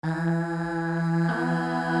Dynamite,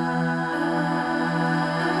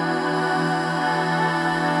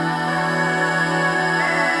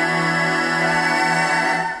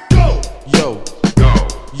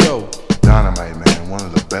 man, one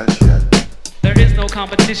of the best yet. There is no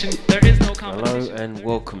competition. Hello and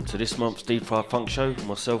welcome to this month's Deep Fried Funk Show.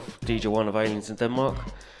 Myself, DJ One of Aliens in Denmark,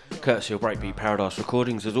 courtesy of Breakbeat Paradise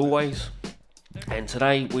Recordings as always. And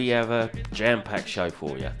today we have a jam-packed show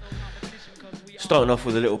for you. Starting off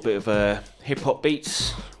with a little bit of hip-hop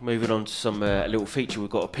beats, moving on to some a little feature. We've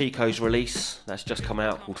got a Pico's release that's just come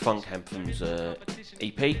out called Funk Anthems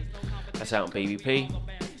EP. That's out on BBP.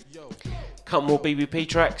 Couple more BBP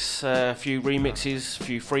tracks, a few remixes, a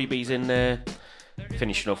few freebies in there.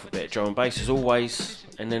 Finishing off with a bit of drum and bass as always.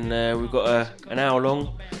 And then we've got an hour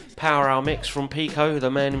long Power Hour mix from Pico, the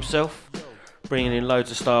man himself, bringing in loads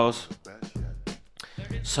of styles.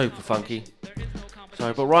 Super funky.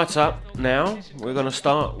 So, but right up now, we're going to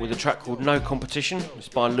start with a track called No Competition. It's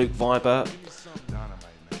by Luke Vibert.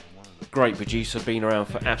 Great producer, been around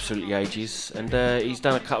for absolutely ages. And he's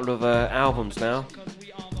done a couple of albums now,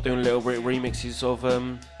 doing a little bit of remixes of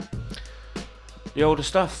the older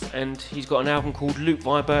stuff. And he's got an album called Luke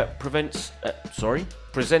Vibert Presents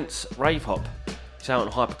Rave Hop. It's out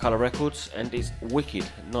on Hypercolour Records and it's wicked.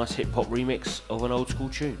 Nice hip hop remix of an old school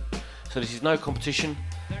tune. So this is No Competition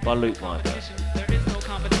by Luke Vibert. There is no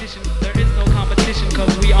competition. There is no competition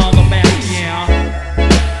because we are the best, yeah.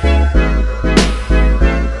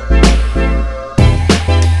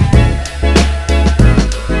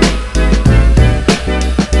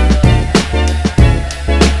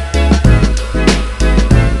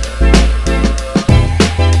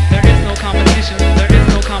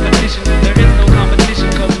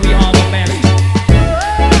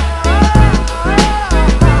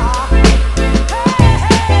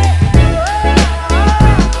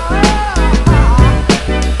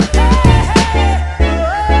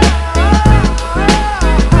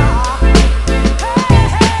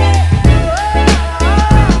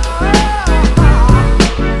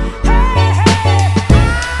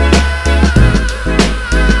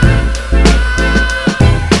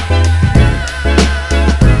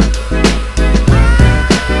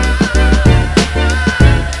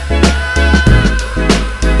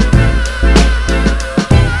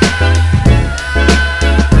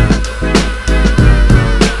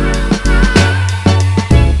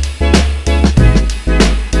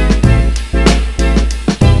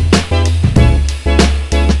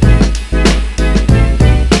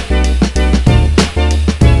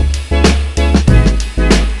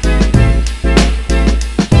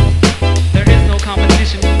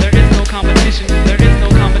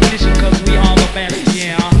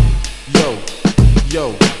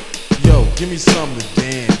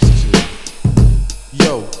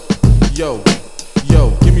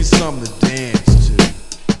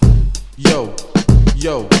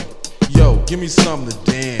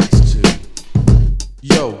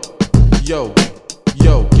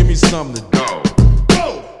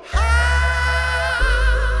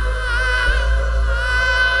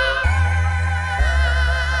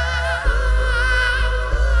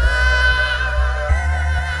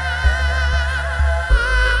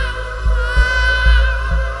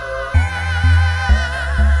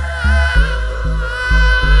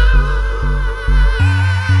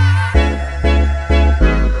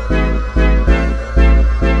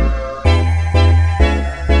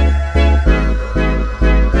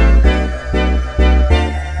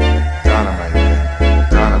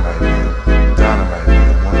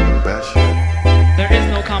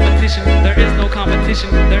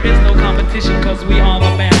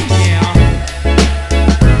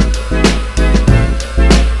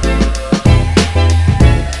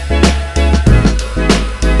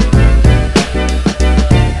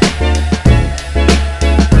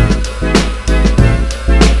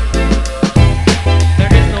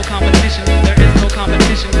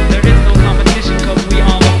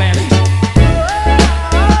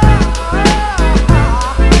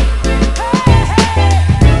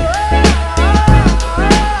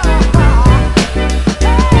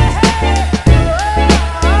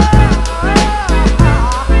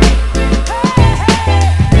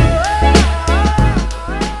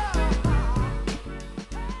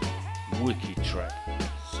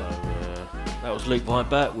 Luke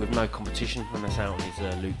Vibert with No Competition, and that's out on his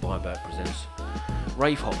Luke Vibert Presents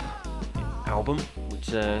Rave Hop album, which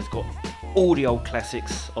has got all the old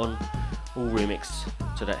classics on, all remixed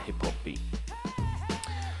to that hip hop beat.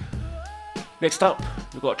 Next up,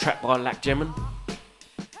 we've got a track by Lack Gemon.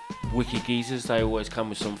 Wicked geezers, they always come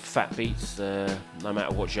with some fat beats, no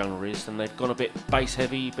matter what genre it is, and they've gone a bit bass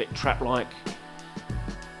heavy, a bit trap like,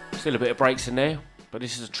 Still a bit of breaks in there, but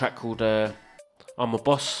this is a track called I'm a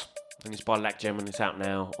Boss, and it's by Lack Gem, and it's out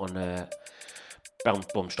now on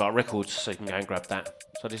Bomb Strike Records, so you can go and grab that.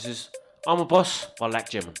 So this is I'm a Boss by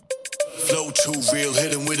Lack Gem. Flow too real,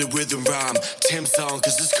 hit him with a rhythm rhyme. Tim song,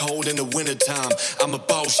 cause it's cold in the wintertime. I'm a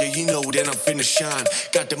boss, yeah, you know that I'm finna shine.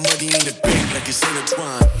 Got the money in the bank like it's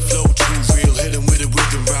intertwined. Flow too real, hit him with a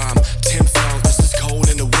rhythm rhyme. Tim song, cause it's cold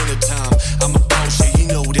in the wintertime. I'm a boss, yeah, you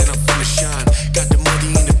know that I'm finna shine. Got the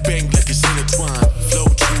money in the bank like it's intertwined. Flow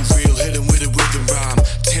too real, hit him with a rhythm rhyme.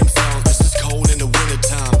 Tim song, cause it's cold in the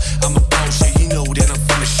wintertime. I'm a boss, yeah, you know that I'm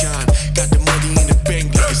finna shine. Got the money in the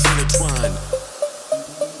bank like it's intertwined.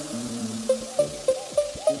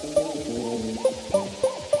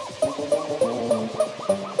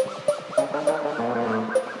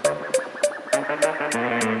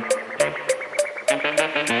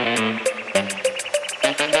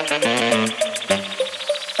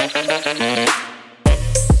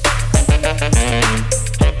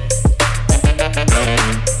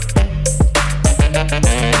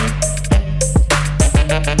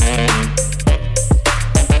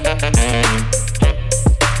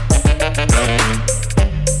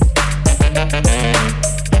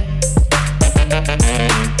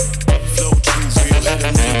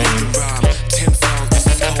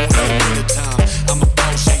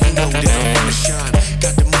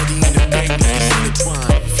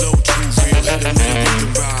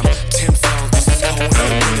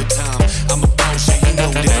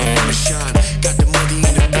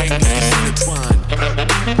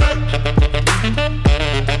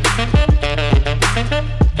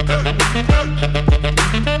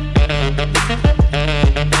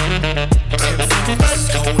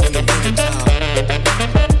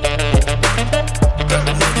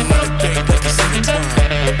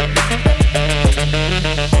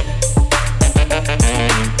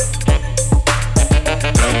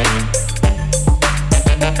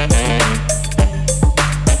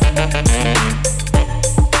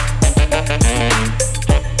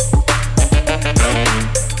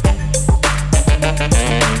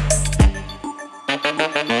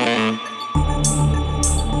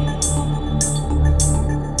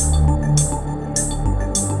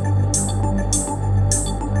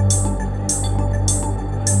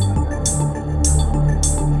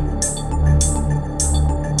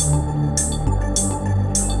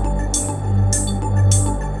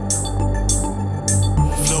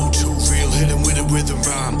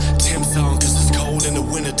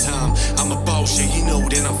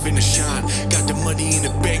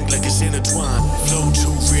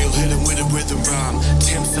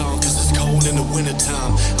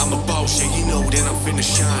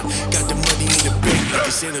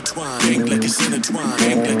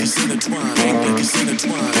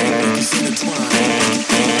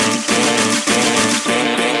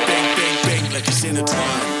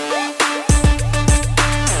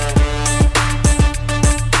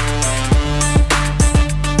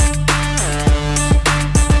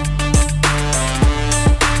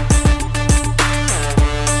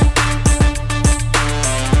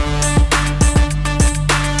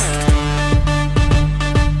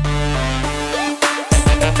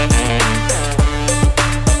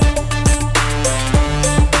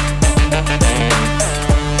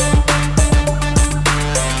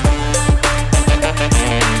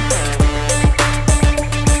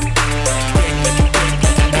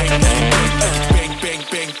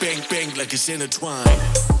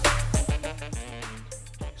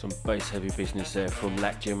 Some bass heavy business there from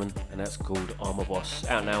Lack Gem, and that's called I'm a Boss,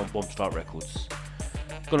 out now on Bomb Strike Records.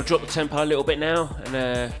 Gonna drop the tempo a little bit now,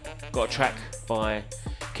 and got a track by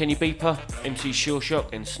Kenny Beeper, MC Sure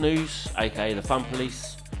Shock and Snooze, aka The Fun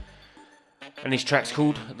Police. And this track's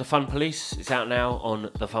called The Fun Police. It's out now on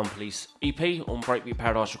The Fun Police EP on Breakbeat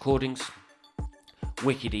Paradise Recordings.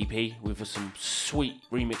 Wicked EP with some sweet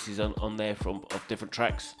remixes on there of different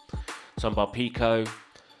tracks. Some by Pico,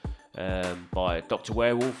 by Dr.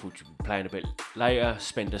 Werewolf, which we'll be playing a bit later,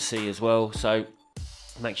 Spender C as well. So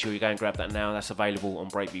make sure you go and grab that now. That's available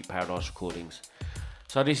on Breakbeat Paradise Recordings.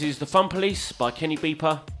 So this is The Fun Police by Kenny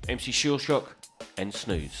Beeper, MC Sure Shock and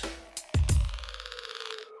Snooze.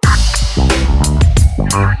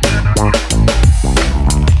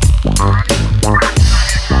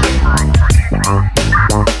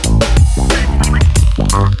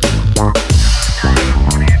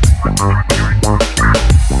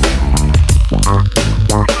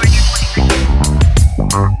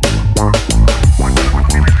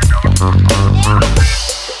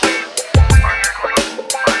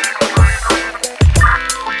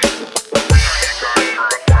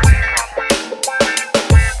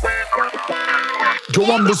 Yo,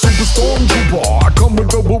 I'm the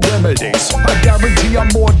melodies. I guarantee I'm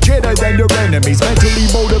more Jedi than your enemies, mentally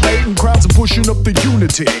motivating crowds and pushing up the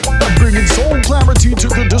unity. I'm bringing soul clarity to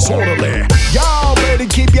the disorderly. Y'all better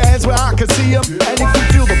keep your hands where I can see them, and if you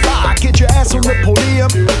feel the fire, get your ass on the podium.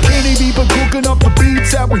 Kenny Bieber cooking up the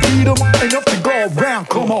beats that we feed them. Enough to go around,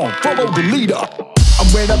 come on, follow the leader. And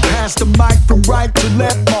when I pass the mic from right to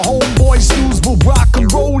left, my homeboy Snooze will rock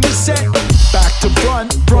and roll the set. Back to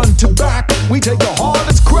front, front to back, we take the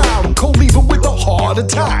hardest crowd and co-leave them with a heart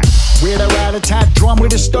attack. With a rat-a-tat drum, we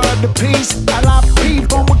disturb the peace. And I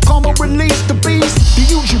people will come and release the beast. The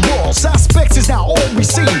usual suspects is now all we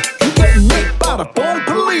see. You getting nicked by the phone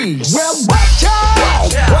police. Well, watch out!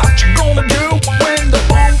 What you gonna do when the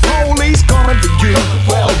phone police coming for you?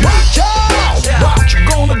 Well, watch out! What you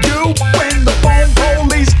gonna do when the phone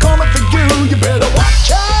police coming for you? You better watch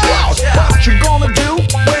out! What you gonna do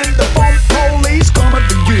when the phone police coming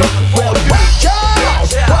for you? Well, watch out!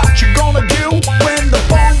 What you gonna do when the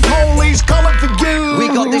phone police coming for you? We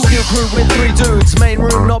got this new crew with 3 dudes, main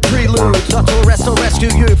room, not prelude. Not to arrest or rescue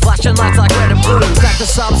you, flashing lights like red and blue. Stack the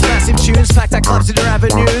subs, massive tunes, packed at clubs in your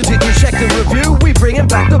avenues. Did you check the review? We bringing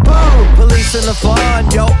back the boom. Police in the fun,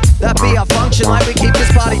 yo, that be our function. Like we keep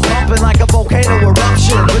this party pumping like a volcano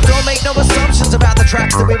eruption. But don't make no assumptions about the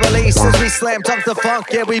tracks that we release. As we slam dunk the funk,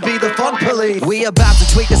 yeah, we be the fun police. We about to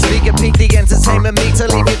tweak the speaker, peak the entertainment meter.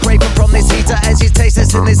 Leave you craving from this heater as you taste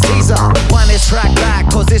this in this teaser. Wind this track back,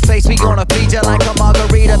 cause this bass we gonna feed you like a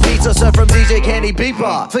margarita pizza served from DJ Kenny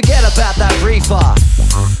Beeper. Forget about that reefer,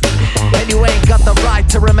 and you ain't got the right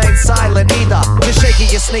to remain silent either. Just shaking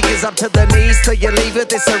your sneakers up to the knees till you leave it.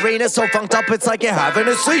 This arena so funked up it's like you're having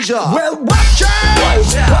a seizure. Well, watch out!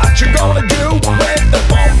 What you gonna do when the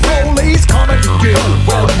phone police coming to you?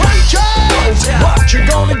 Well, watch out! What you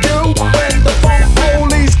gonna do when the phone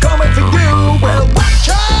police coming for you? Well, watch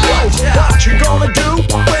out! What you gonna do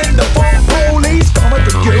when the phone police coming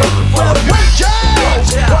for you? Well, watch out!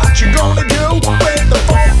 What you gonna do when the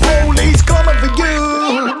phone police coming for you?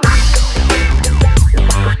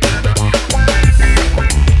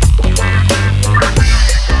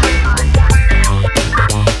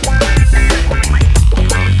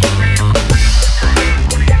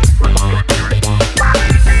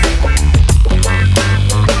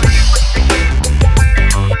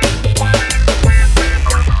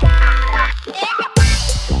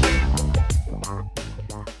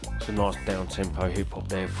 Nice down-tempo hip-hop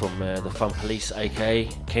there from the Fun Police, aka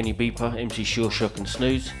Kenny Beeper, MC Sure Shock and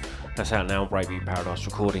Snooze. That's out now on Breakbeat Paradise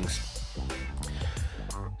Recordings.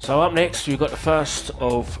 So up next we've got the first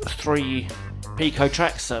of 3 Pico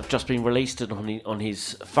tracks that have just been released on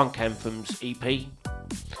his Funk Anthems EP.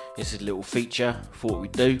 This is a little feature, thought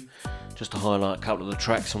we'd do, just to highlight a couple of the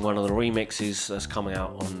tracks and one of the remixes that's coming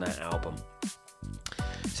out on that album.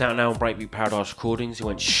 It's out now on Breakbeat Paradise Recordings. It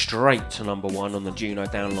went straight to number 1 on the Juno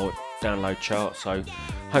download chart, so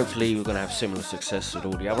hopefully we're going to have similar success with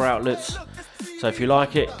all the other outlets. So if you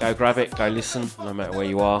like it, go grab it, go listen, no matter where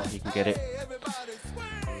you are, you can get it.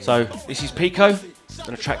 So this is Pico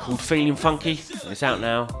and a track called Feeling Funky, and it's out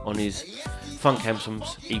now on his Funk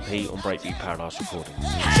Anthems EP on Breakbeat Paradise Recordings.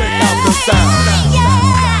 Check out the sound.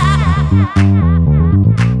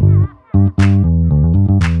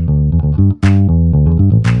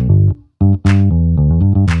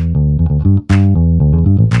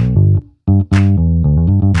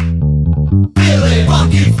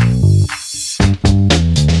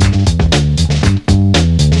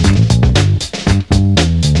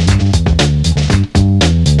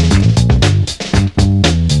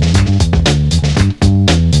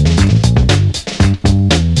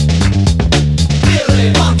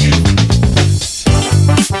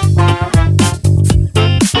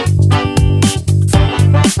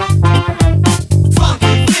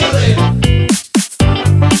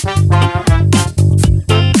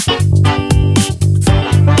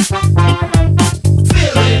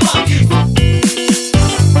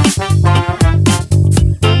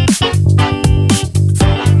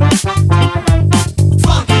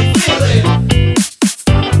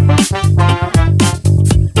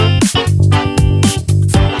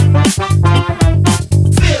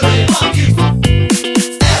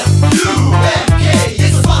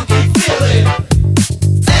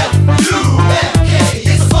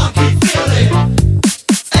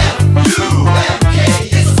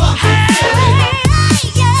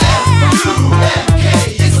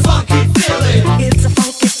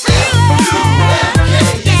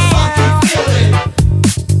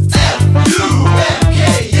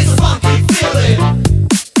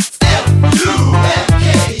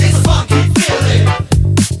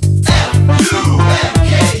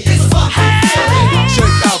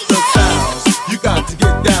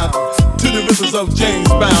 So James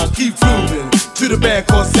Brown, grind, keep proving to the band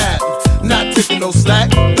called Satin. Not taking no slack,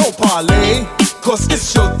 don't parlay, cause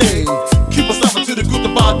it's your thing. Keep us stopping to the group, the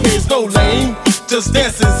barcades, no lame. Just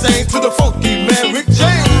dance insane to the funky man, Rick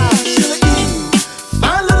James. Sheila E,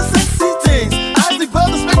 fine little sexy things. Isley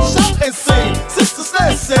brothers make you shout and sing. Sister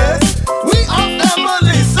Slash says, we are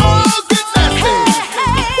family, so get nasty.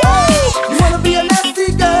 Woo! You wanna be a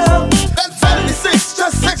nasty girl? That Vanity 6,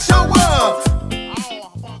 just sex your world.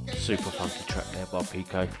 Super funky track there by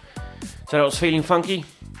Pico. So that was Feeling Funky.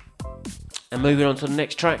 And moving on to the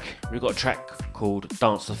next track, we've got a track called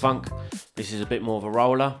Dance the Funk. This is a bit more of a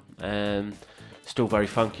roller, still very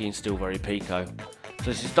funky and still very Pico. So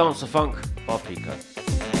this is Dance the Funk by Pico.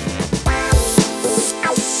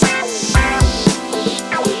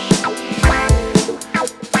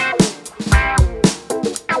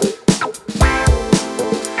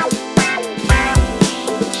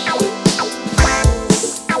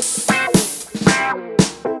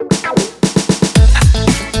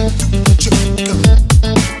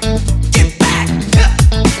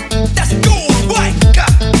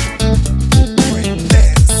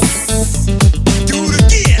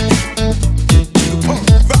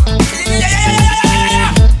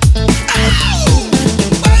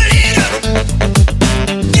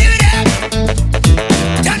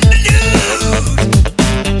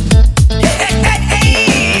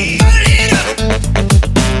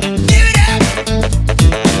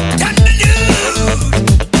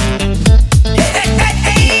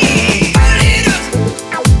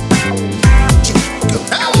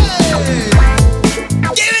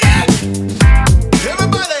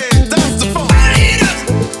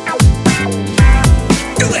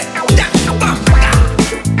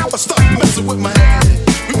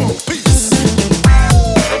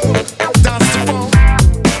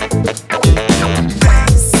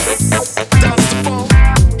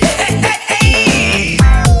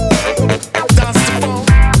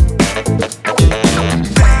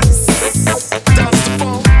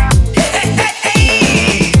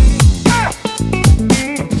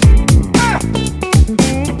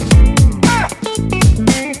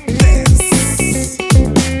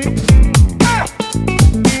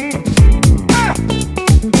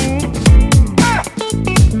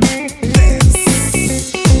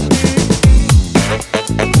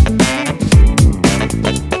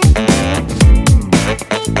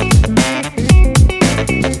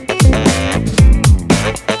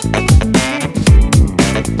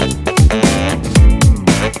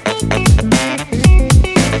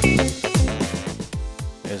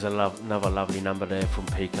 Another lovely number there from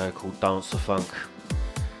Pico called Dance the Funk.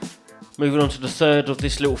 Moving on to the third of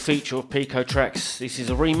this little feature of Pico tracks. This is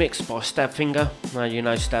a remix by Stabfinger. Now you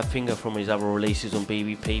know Stabfinger from his other releases on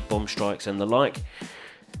BBP, Bomb Strikes and the like.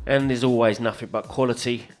 And there's always nothing but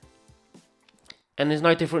quality. And there's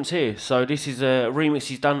no difference here. So this is a remix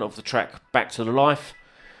he's done of the track Back to the Life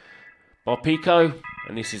by Pico.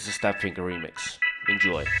 And this is the Stabfinger remix.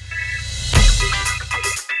 Enjoy.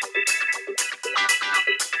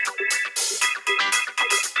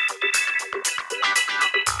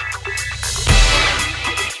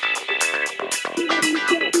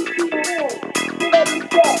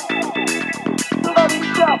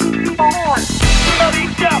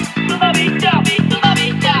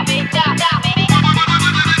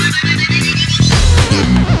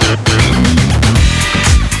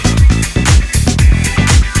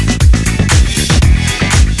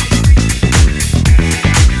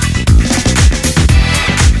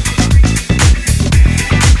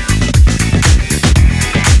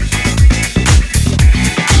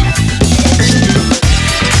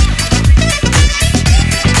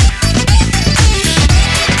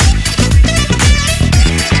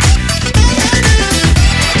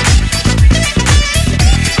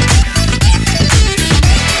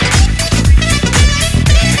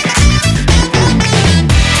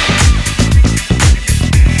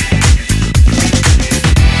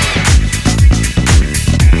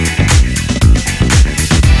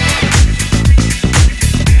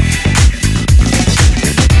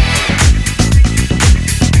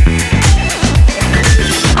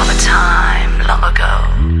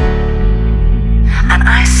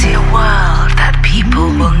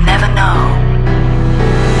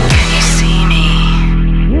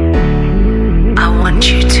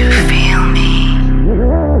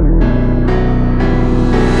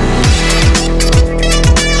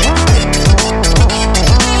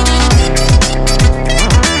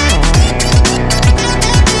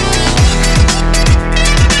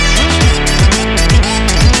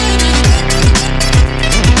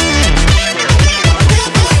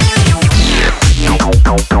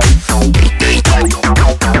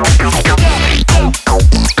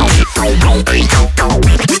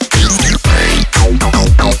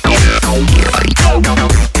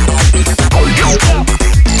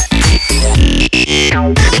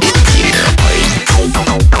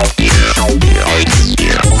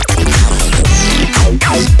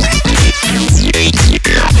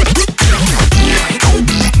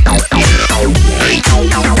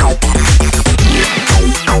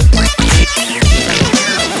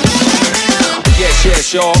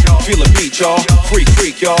 y'all. Freak,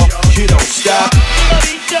 freak, y'all. You don't stop.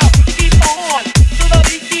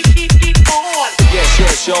 Yes,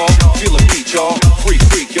 yes, y'all. Feel the beat, y'all. Freak,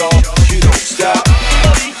 freak, y'all. You don't stop.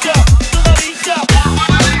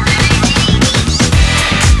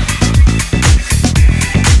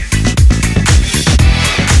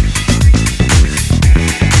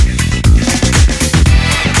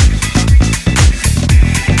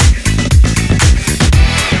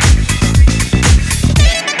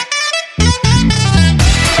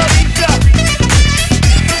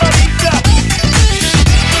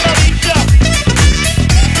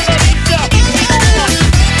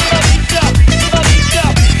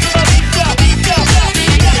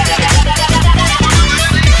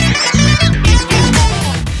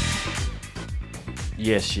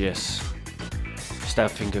 Yes.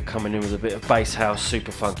 Stavfinger coming in with a bit of bass house,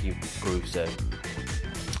 super funky grooves there.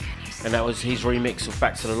 And that was his remix of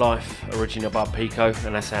Back to the Life, originally by Pico,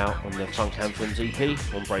 and that's out on the Funk Anthems EP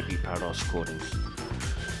on Breakbeat Paradise Recordings.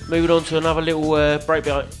 Moving on to another little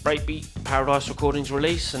Breakbeat Paradise Recordings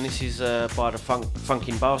release, and this is by the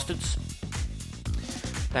Funkin' Bastards.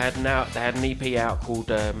 They had an EP out called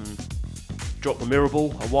Drop the Mirror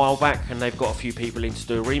Ball a while back, and they've got a few people in to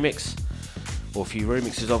do a remix, or a few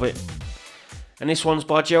remixes of it. And this one's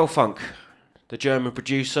by Gel Funk, the German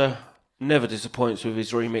producer. Never disappoints with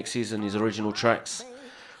his remixes and his original tracks.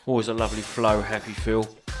 Always a lovely flow, happy feel.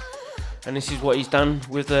 And this is what he's done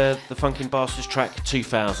with the Funkin' Bastards track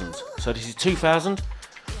 2000. So this is 2000,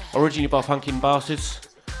 originally by Funkin' Bastards,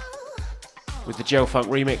 with the Gel Funk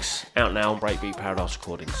remix, out now on Breakbeat Paradise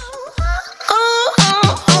Recordings.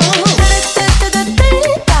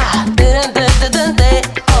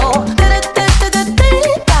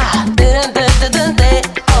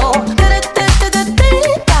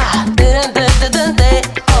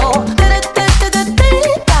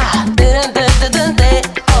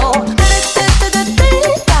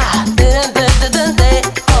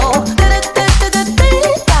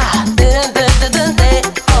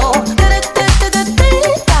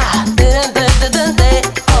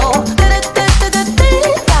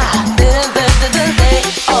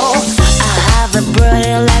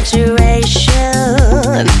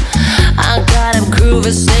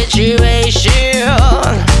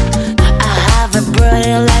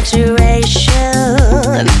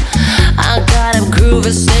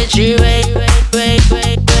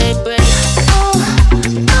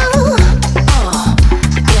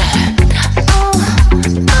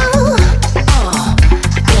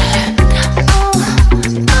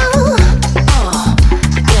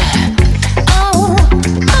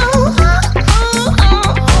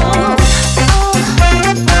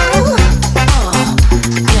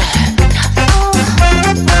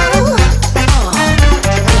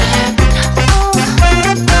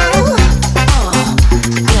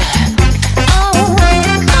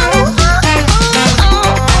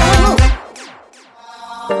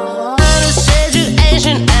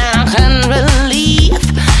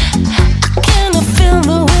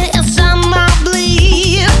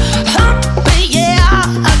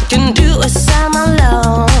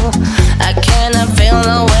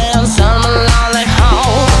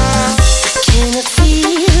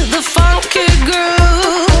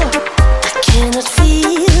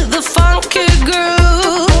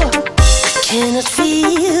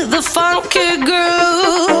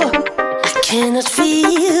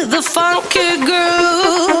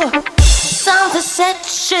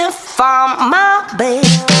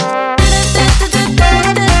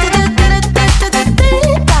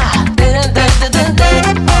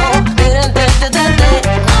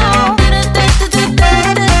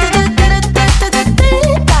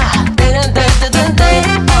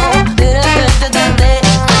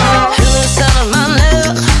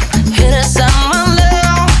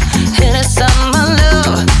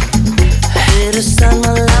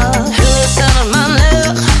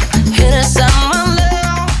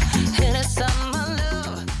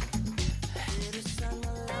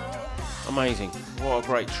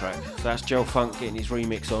 Gel Funk getting his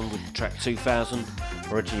remix on with track 2000,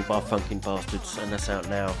 originally by Funkin' Bastards, and that's out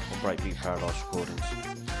now on Breakbeat Paradise Recordings.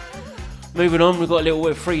 Moving on, we've got a little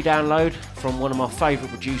bit of free download from one of my favourite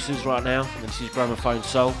producers right now, and this is Gramophone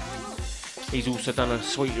Soul. He's also done a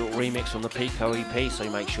sweet little remix on the Pico EP, so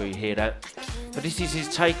make sure you hear that. But this is his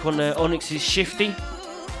take on Onyx's Shifty.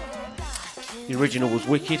 The original was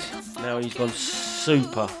wicked, now he's gone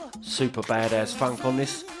super badass funk on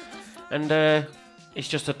this, and it's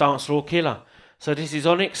just a dance floor killer. So this is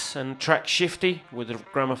Onyx and track Shifty with the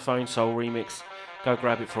Gramophone Soul remix. Go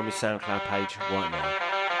grab it from his SoundCloud page right now.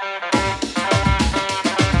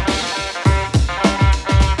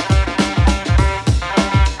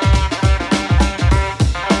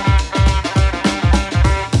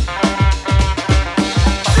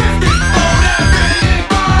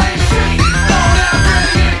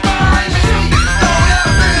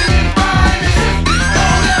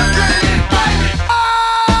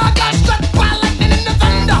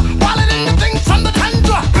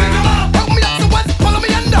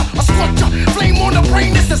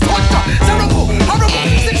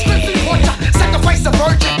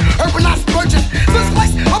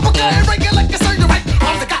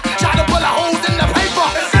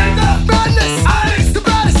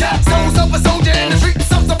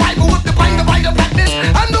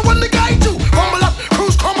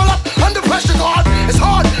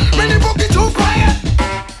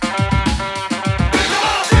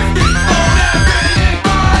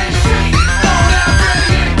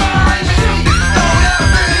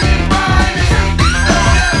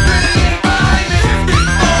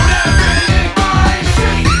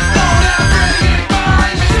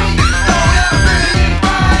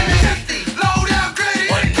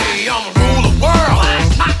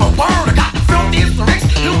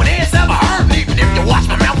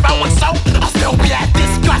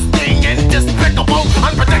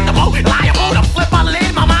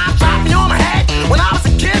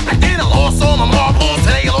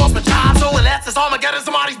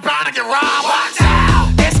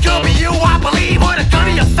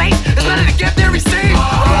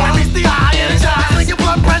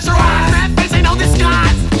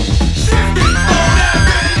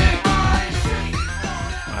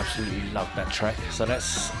 So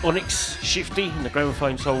that's Onyx Shifty in the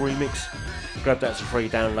Gramophone Soul remix. Grab that as a free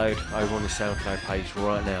download over on the SoundCloud page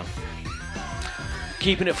right now.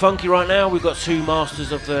 Keeping it funky right now, we've got two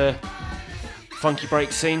masters of the funky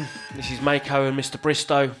break scene. This is Mako and Mr.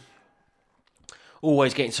 Bristow.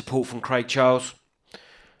 Always getting support from Craig Charles.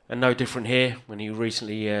 And no different here when he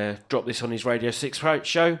recently dropped this on his Radio 6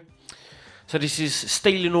 show. So this is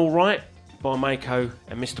Stealing All Right by Mako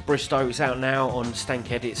and Mr. Bristow. It's out now on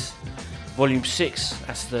Stank Edits Volume 6.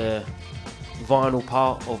 That's the vinyl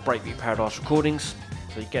part of Breakbeat Paradise Recordings.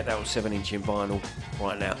 So you get that on 7-inch in vinyl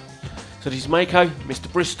right now. So this is Mako,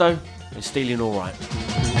 Mr. Bristow, and Stealing All Right.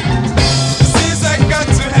 Since I got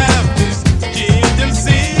to have this kingdom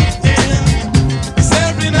singing, it's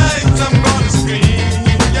every night I'm gonna scream,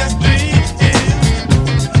 yes, dream.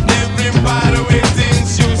 Everybody where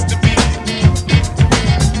things used to be,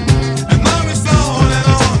 and now it's on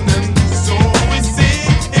and so we sing.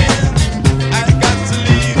 I got to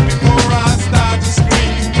leave before I start to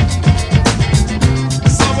scream.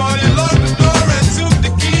 Somebody locked the door and took the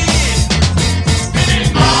key.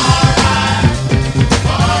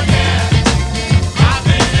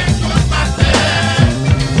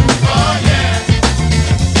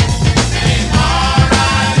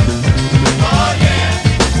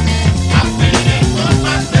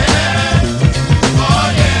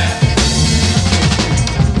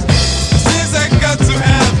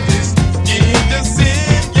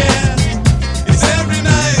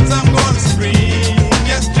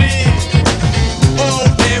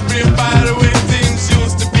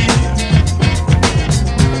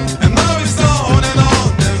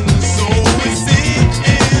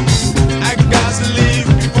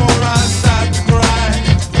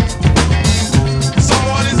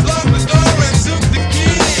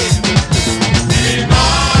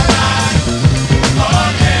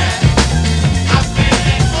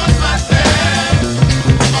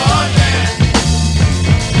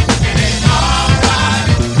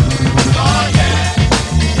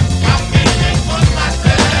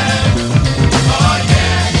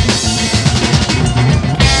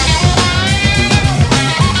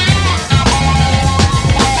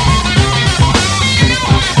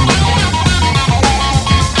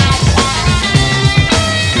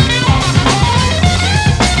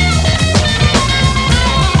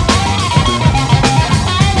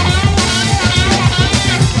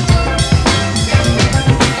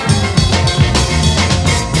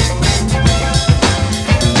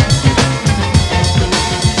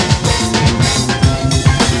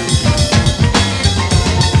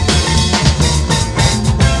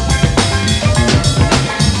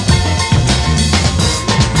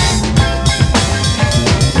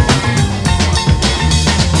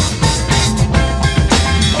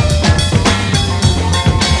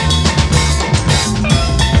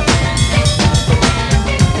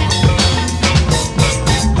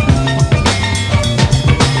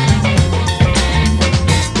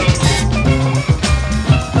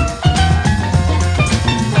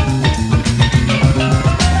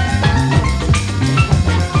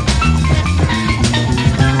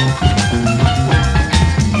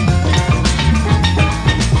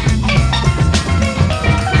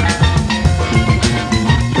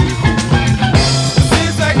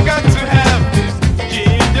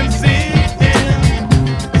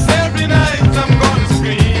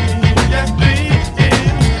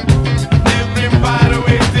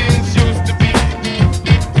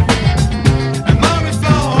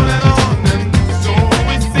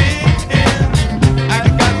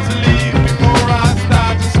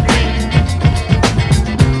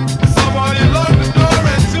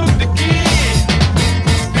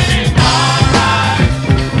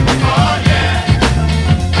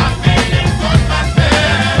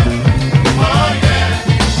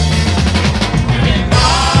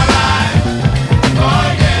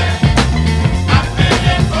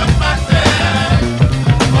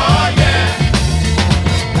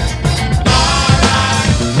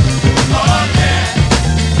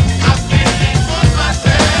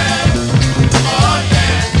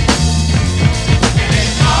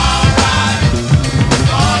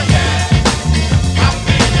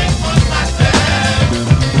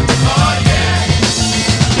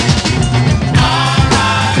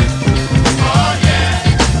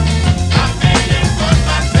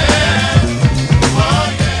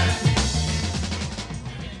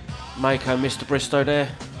 Mako, Mr. Bristow there,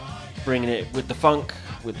 bringing it with the funk,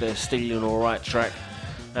 with the Stealing All Right track.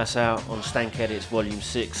 That's out on Stank Edits Volume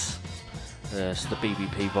 6. It's the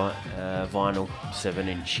BBP vinyl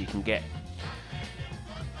 7-inch you can get.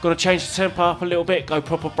 Gonna change the tempo up a little bit, go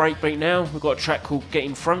proper breakbeat now. We've got a track called Get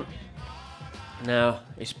In Front. Now,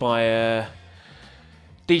 it's by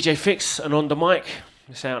DJ Fix and On The Mic.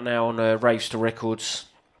 It's out now on Ravester Records.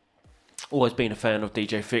 Always been a fan of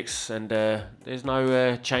DJ Fix, and there's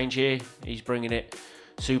no change here. He's bringing it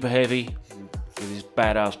super heavy with his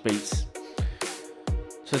badass beats.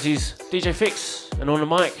 So this is DJ Fix and On The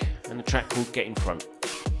Mic, and the track called Get In Front.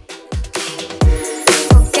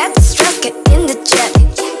 Forget the stress, get in the jet.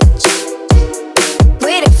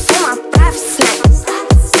 Waiting for my private snack.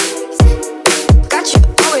 Got you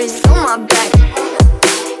always on my back.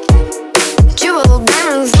 Jewel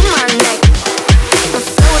diamonds on my neck. I'm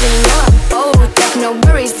floating on a boat deck. No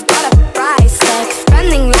worries about a price tag.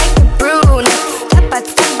 Spending like a brunette.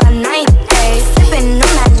 Step by night, hey. Sipping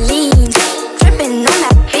on that lean. Dripping on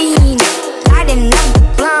that bean. Lighting up the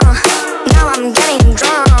blunt. Now I'm getting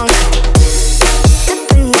drunk.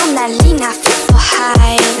 Sipping on that lean, I feel so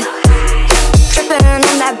high. Dripping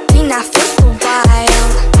on that bean, I feel so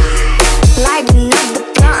wild. Lighting up the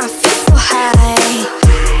blunt, I feel so high.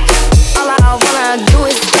 All I wanna do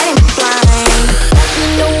is get in blind. Let me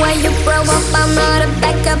know where you grow up, I'm not a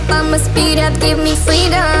backup. I'ma speed up, give me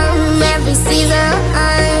freedom every season,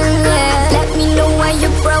 yeah. Let me know where you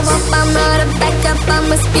grow up, I'm not a backup.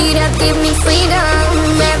 I'ma speed up, give me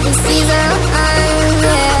freedom every season,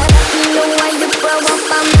 yeah. Let me know where you grow up,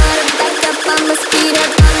 I'm not a backup. I'ma speed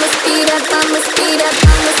up, I'ma speed up, I'ma speed up,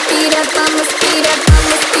 I'ma speed up, I'ma speed up,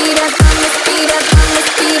 I'ma speed up, I'ma speed up, I'ma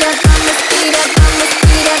speed up, I'ma speed up, I'ma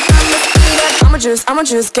speed up, I'ma speed up. I'ma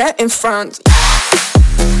just get in front.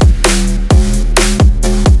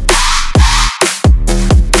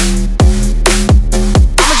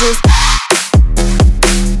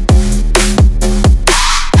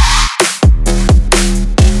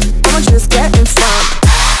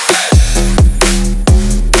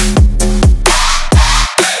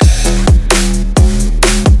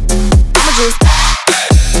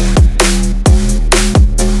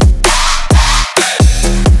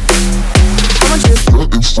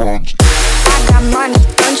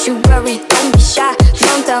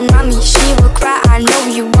 Mommy, she will cry. I know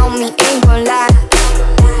you want me, ain't gon' lie.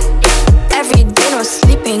 Every day no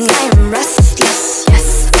sleeping, I am restless,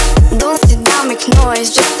 yes. Don't sit down, make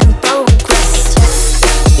noise, just in progress,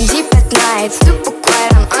 yes. Deep at night, super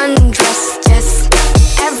quiet, I'm undressed, yes.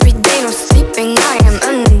 Every day no sleeping, I am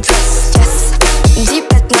undressed, yes.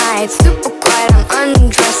 Deep at night, super quiet, I'm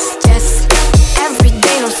undressed, yes. Every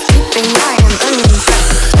day no sleeping, I am undressed.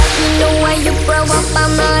 Let me know where you grow up,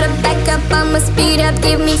 I'm not a backup. I'ma speed up,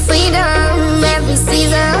 give me freedom every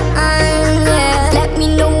season, yeah. Let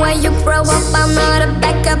me know where you grow up, I'm not a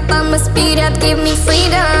backup. I'ma speed up, give me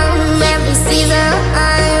freedom every season,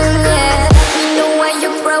 yeah. Let me know where you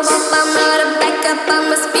grow up, I'm not a backup.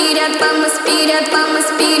 I'ma speed up, I'ma speed up, I'ma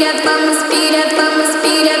speed up, I'ma speed up, I'ma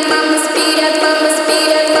speed up, I'ma speed up, I'ma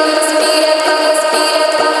speed up, I'ma speed up, I'ma speed up, I'ma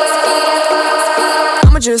speed up, I'ma speed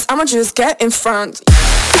up. I'ma just get in front.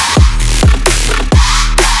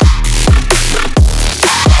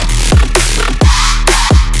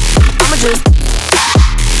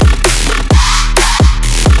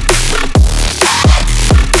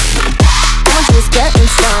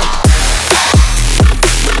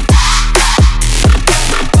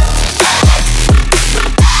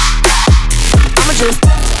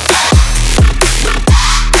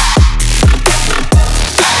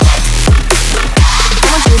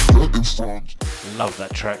 Love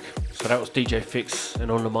that track. So that was DJ Fix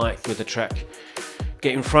and On The Mic with the track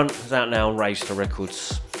Get In Front. It's out now on Ravester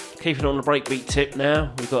Records. Keeping on the breakbeat tip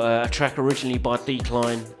now, we've got a track originally by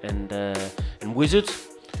Decline and Wizard.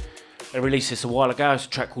 They released this a while ago. It's a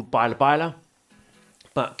track called Baila Baila.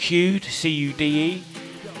 But Cude, C-U-D-E,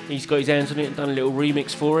 he's got his hands on it and done a little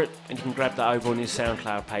remix for it, and you can grab that over on his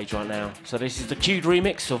SoundCloud page right now. So this is the Cude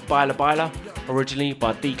remix of Baila Baila, originally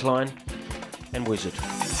by Decline and Wizard.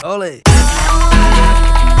 Ole.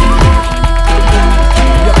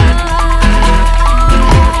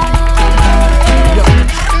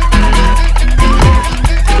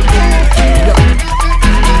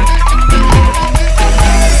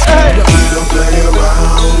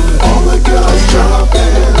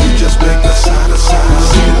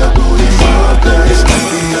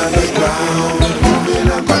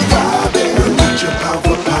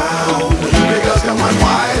 Pound,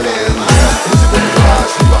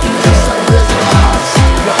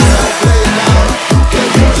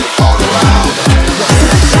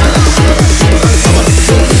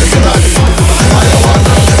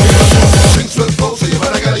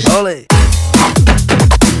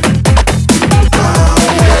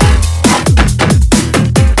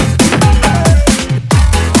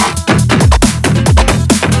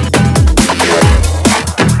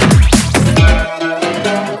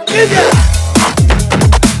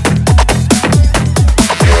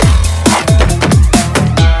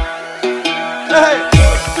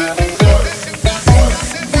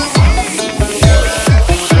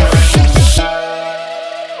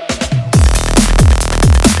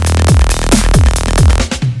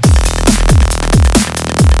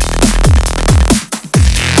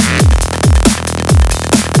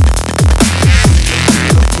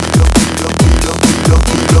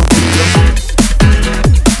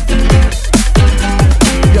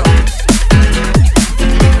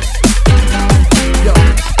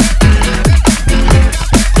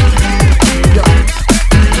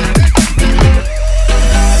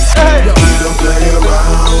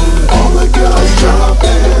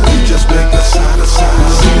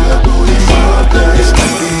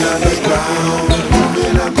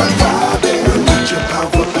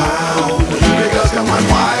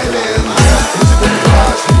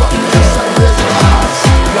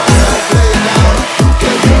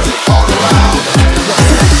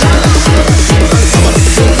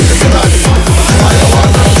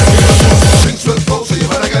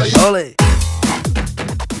 Ollie.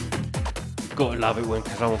 Gotta love it when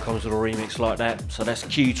someone comes with a remix like that. So that's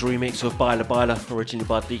Q's remix of Baila Baila, originally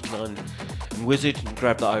by Deacon and Wizard. You can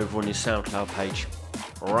grab that over on his SoundCloud page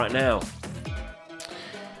right now.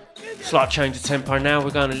 Slight change of tempo now.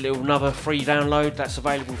 We're going another free download that's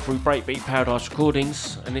available through Breakbeat Paradise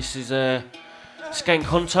Recordings, and this is Skank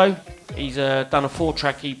Honto. He's done a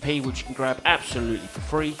 4-track EP which you can grab absolutely for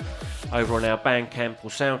free over on our Bandcamp or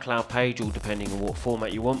SoundCloud page, all depending on what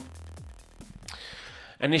format you want.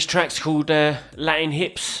 And this track's called Latin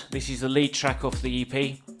Hips. This is the lead track off the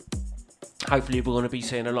EP. Hopefully we're going to be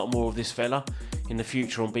seeing a lot more of this fella in the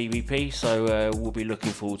future on BBP, so we'll be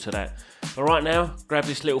looking forward to that. But right now, grab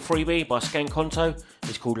this little freebie by Skank Honto.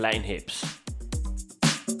 It's called Latin Hips.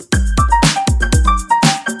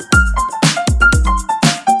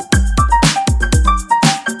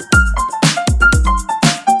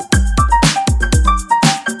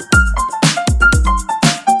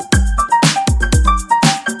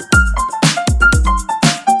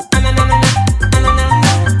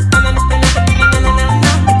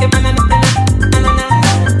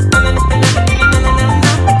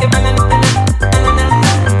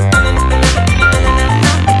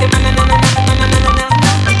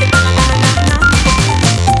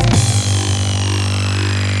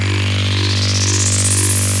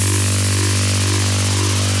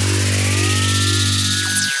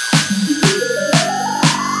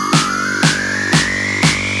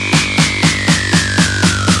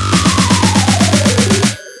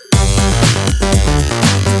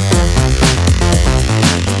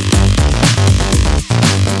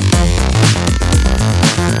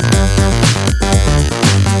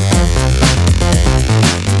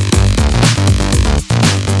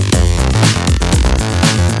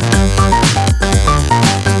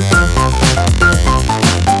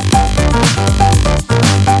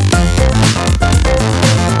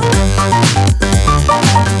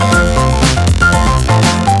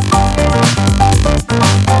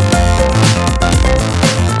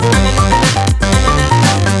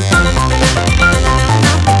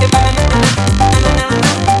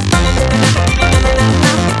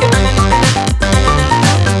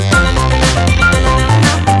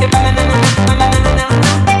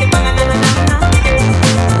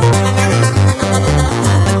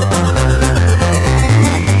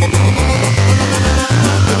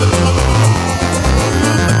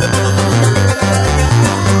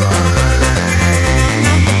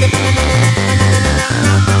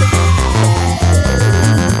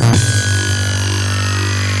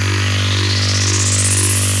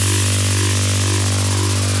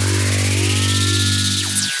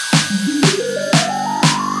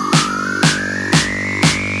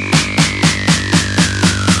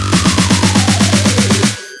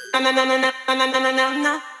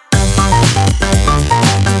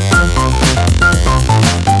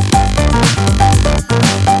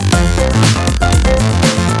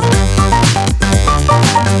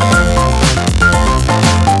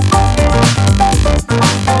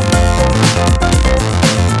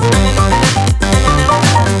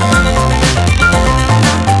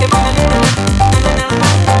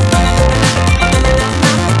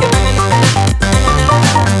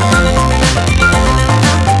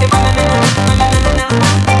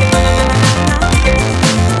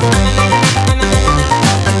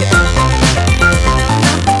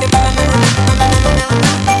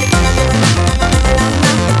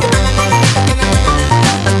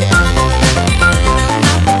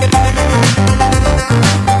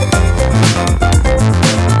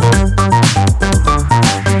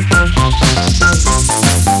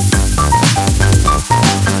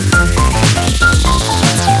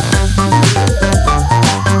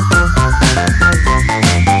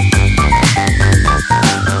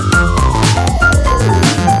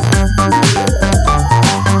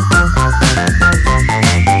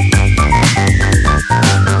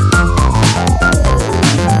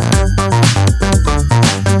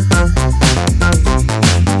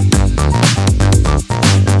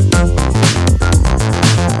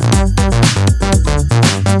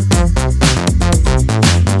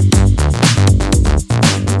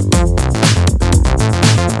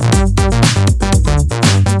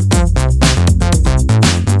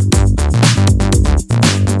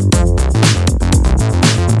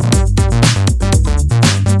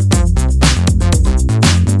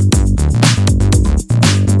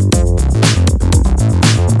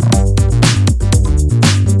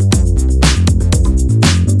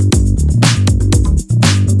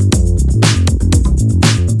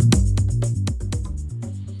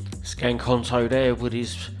 Skank Honto there with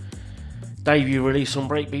his debut release on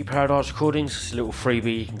Breakbeat Paradise Recordings. It's a little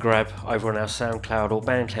freebie you can grab over on our SoundCloud or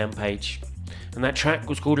Bandcamp page. And that track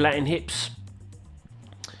was called Latin Hips.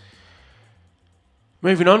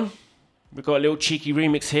 Moving on, we've got a little cheeky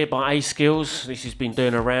remix here by A Skills. This has been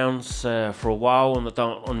doing a rounds for a while on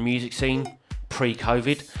the music scene,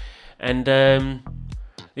 pre-COVID. And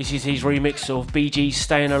this is his remix of Bee Gees'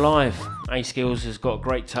 Staying Alive. A Skills has got a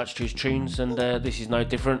great touch to his tunes, and this is no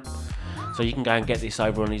different. So you can go and get this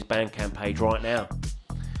over on his Bandcamp page right now.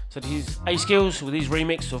 So this is A Skills with his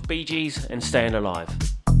remix of Bee Gees and Staying Alive.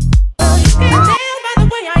 Well, you can tell by the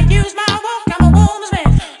way I use my walk, I'm a woman's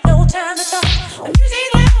man, no time to talk. The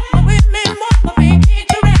music loud, my women walk, my big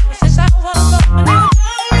kicked around since I was born. Now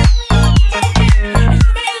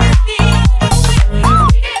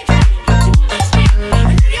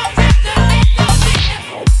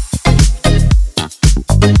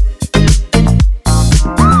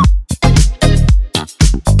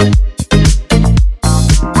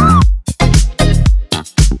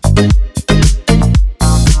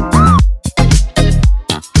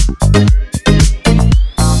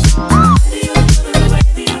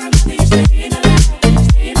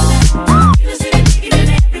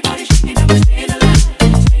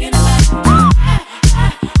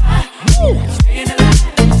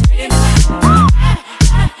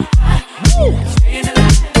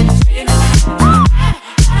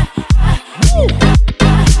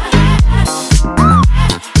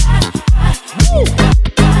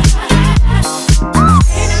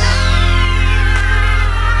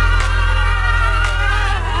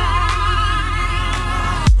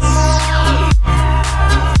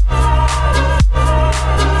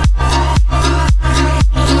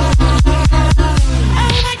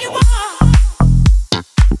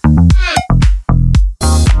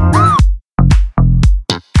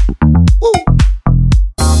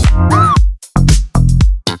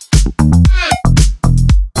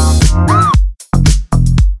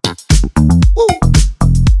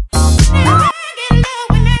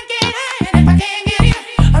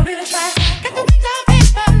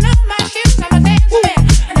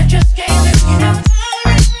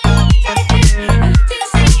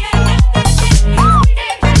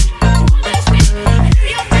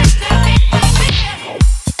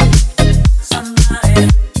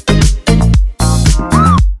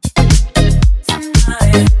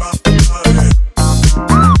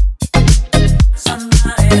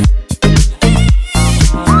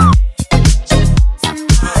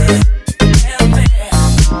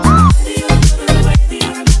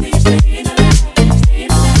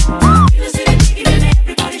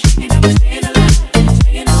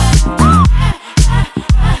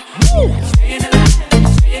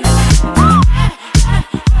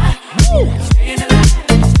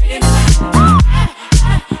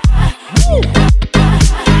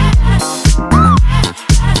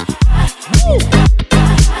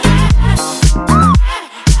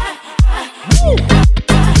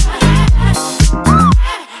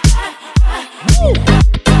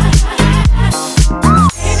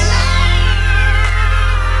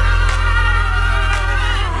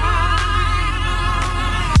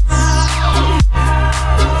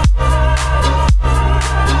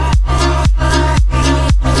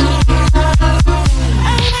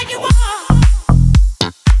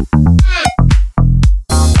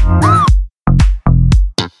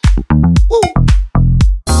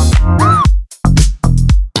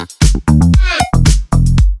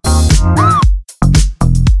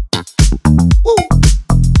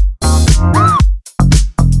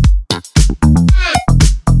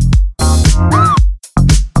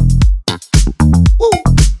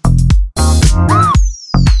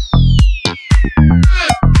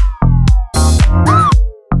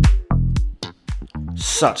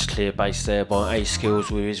Such clear bass there by A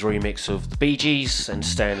Skills with his remix of the Bee Gees and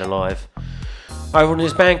Staying Alive. Over on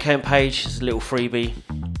his Bandcamp page, there's a little freebie,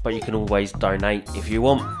 but you can always donate if you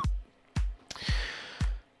want.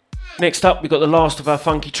 Next up, we've got the last of our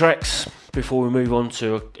funky tracks before we move on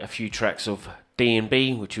to a few tracks of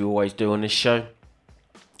D&B, which we always do on this show.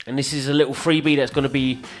 And this is a little freebie that's going to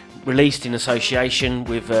be released in association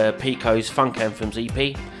with Pico's Funk Anthems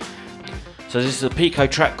EP. So this is a Pico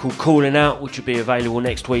track called Calling Out, which will be available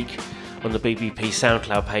next week on the BBP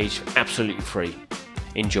SoundCloud page, absolutely free.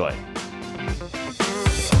 Enjoy.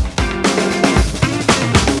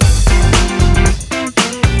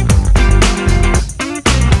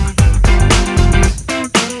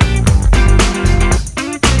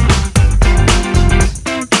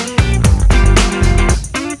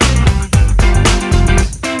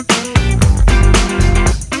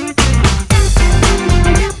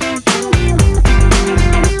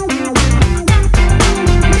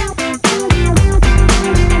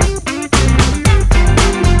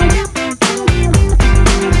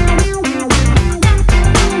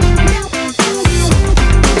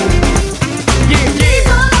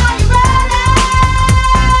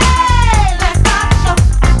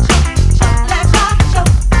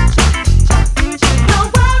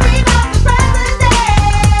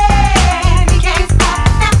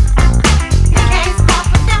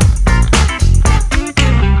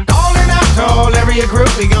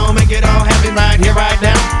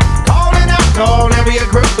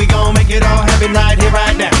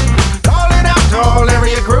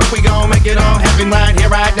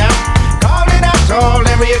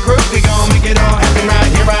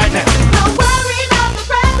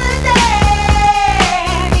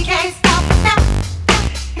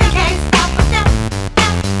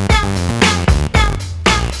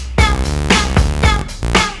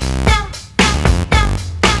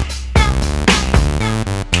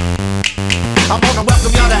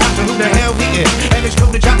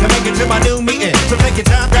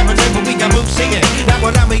 when we got moves singing. Now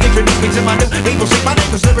allow me introduce me to my new people. See, my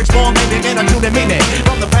name is Lyrics Born, baby, and I do the meaning.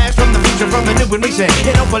 From the past, from the future, from the new and recent.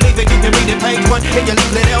 You don't believe it, you can read it, page 1 in your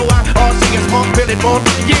leaflet. L-Y-R-C is Mark, Billy Born.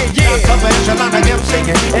 Yeah. Cover echelon, I am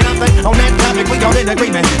singing. And I think on that topic, we all in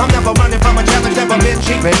agreement. I'm never running from a challenge, never been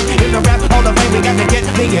cheaping. In the rap, all the fame, we got to get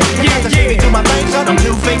me in. You got to see me do my thing, son, I'm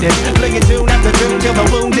too faded. Playing tune after tune till the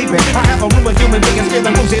wound deepen. I have a room of human beings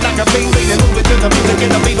feeling woozy like a fiend leading. Moving to the music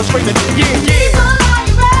and the people screaming. Yeah.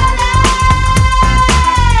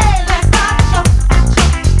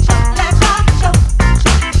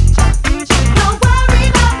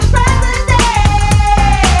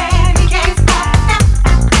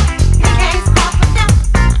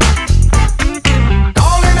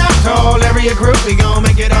 Group, we gon'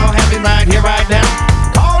 make it all happen right here, right now.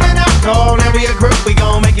 Calling out to all area group, we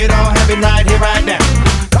gon' make it all happen right here, right now.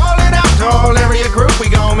 Calling out to all area group, we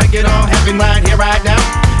gon' make it all happen right here, right now.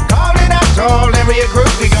 Calling out to all area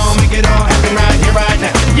group, we gon' make it all happen right here, right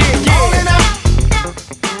now.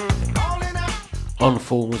 Calling out. On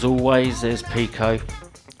form as always, there's Pico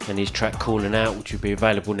and his track Calling Out, which will be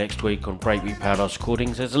available next week on Breakbeat Paradise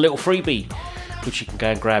Recordings. There's a little freebie which you can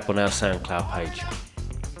go and grab on our SoundCloud page.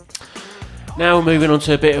 Now we're moving on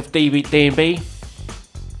to a bit of D&B,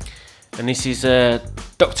 and this is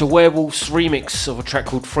Dr. Werewolf's remix of a track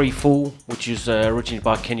called Free Fall, which is originated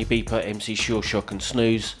by Kenny Beeper, MC Sure Shock and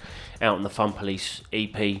Snooze, out on the Fun Police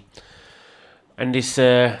EP. And this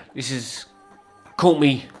has caught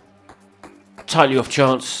me totally off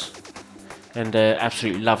chance, and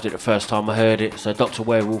absolutely loved it the first time I heard it. So Dr.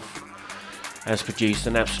 Werewolf has produced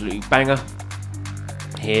an absolute banger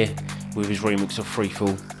here with his remix of Free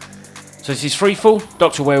Fall. So this is Free Fall,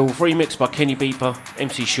 Dr. Werewolf remix by Kenny Beeper,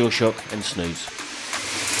 MC Sure Shock and Snooze.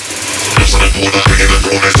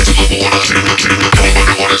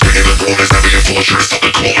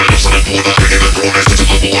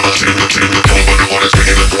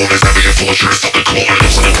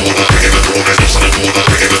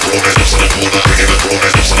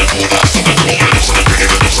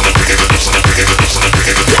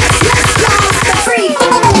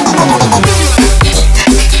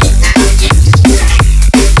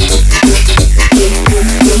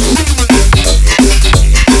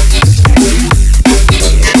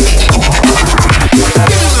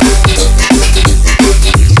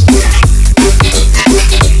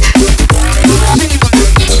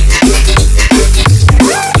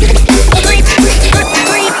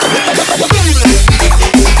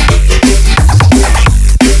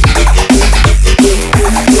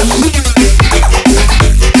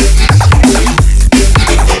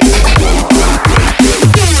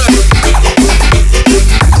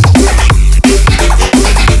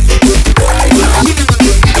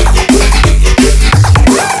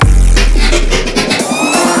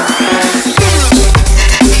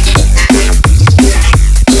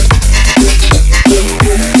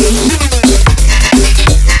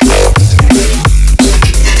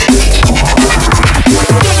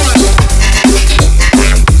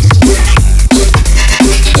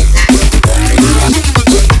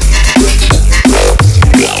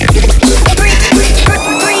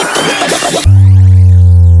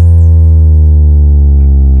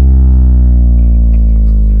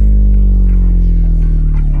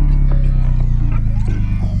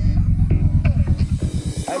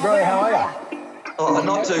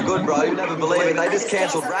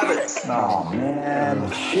 Cancelled rabbits. Oh man,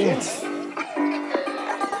 shit.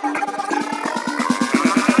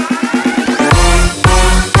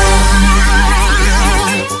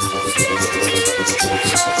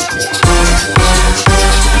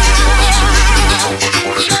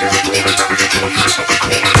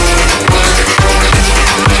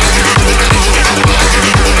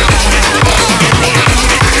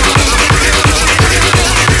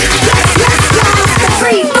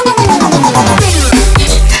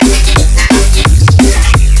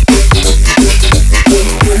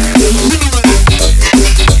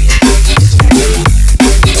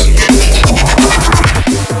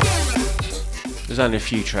 Only a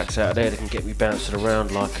few tracks out there that can get me bouncing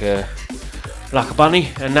around like a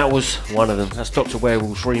bunny, and that was one of them. That's Dr.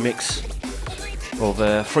 Werewolf's remix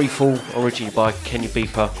of Free Fall, originally by Kenny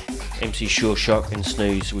Beeper, MC Sure Shock and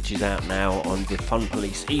Snooze, which is out now on the Fun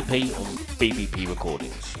Police EP on BBP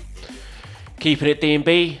Recordings. Keeping it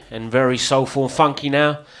D&B and very soulful and funky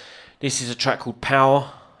now. This is a track called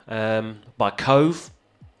Power by Cove.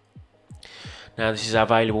 Now this is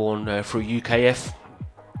available on through UKF.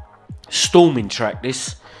 Storming track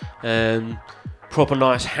this, proper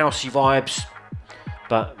nice housey vibes,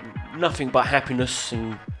 but nothing but happiness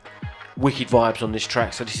and wicked vibes on this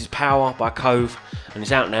track. So this is Power by Cove, and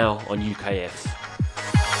it's out now on UKF.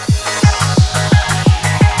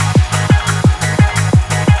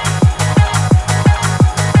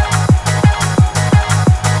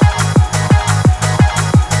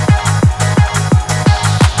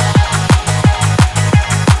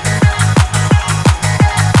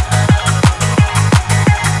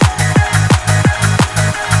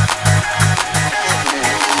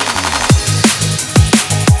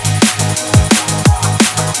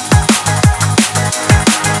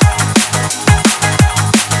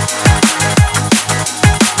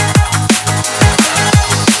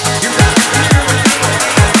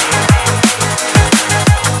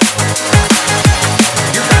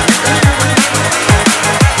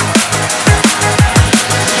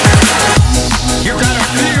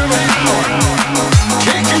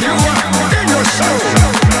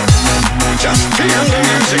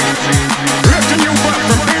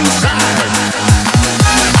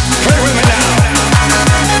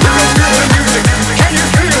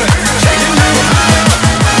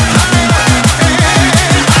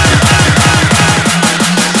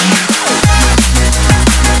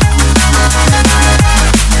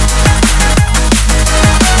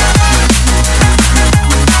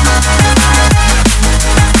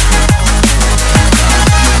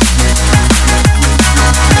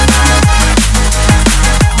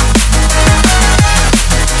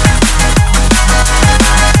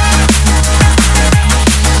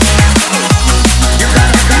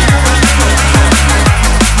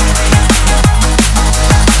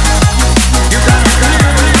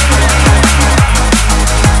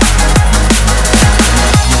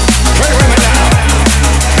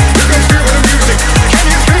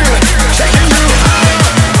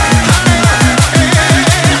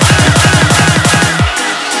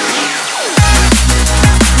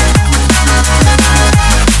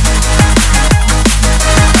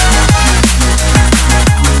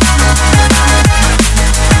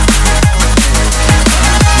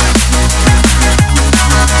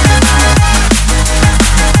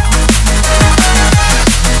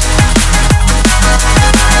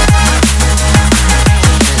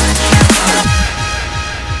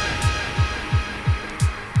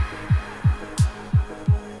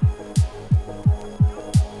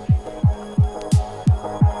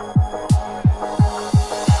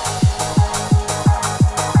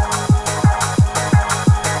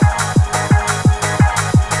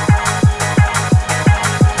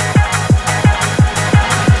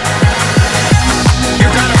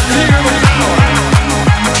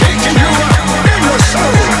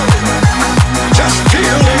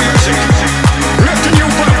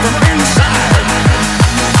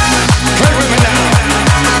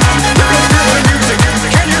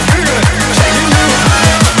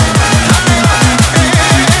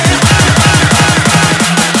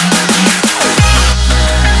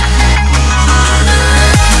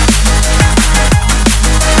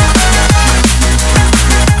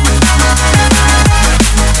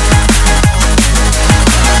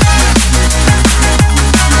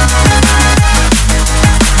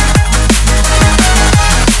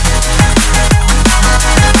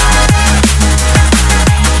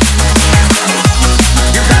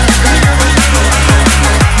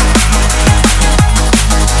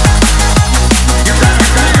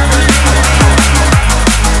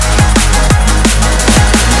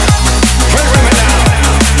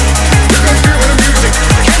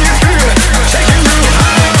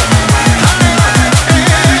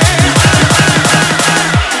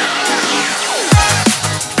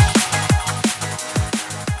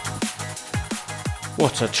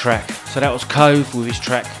 monster track. So that was Cove with his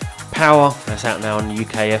track Power. That's out now on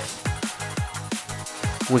UKF.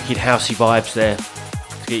 Wicked housey vibes there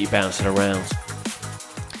to get you bouncing around.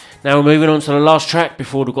 Now we're moving on to the last track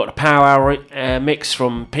before we've got the Power Hour mix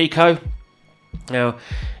from Pico. Now,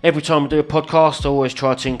 every time I do a podcast, I always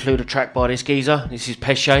try to include a track by this geezer. This is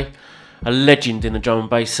Pesce, a legend in the drum and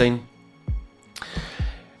bass scene.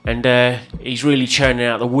 And he's really churning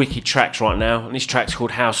out the wicked tracks right now. And this track's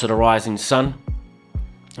called House of the Rising Sun.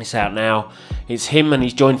 It's out now. It's him and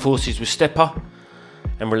he's joined forces with Stepper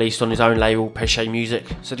and released on his own label, Pesce Music.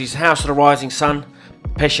 So this is House of the Rising Sun,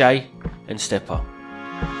 Pesce and Stepper.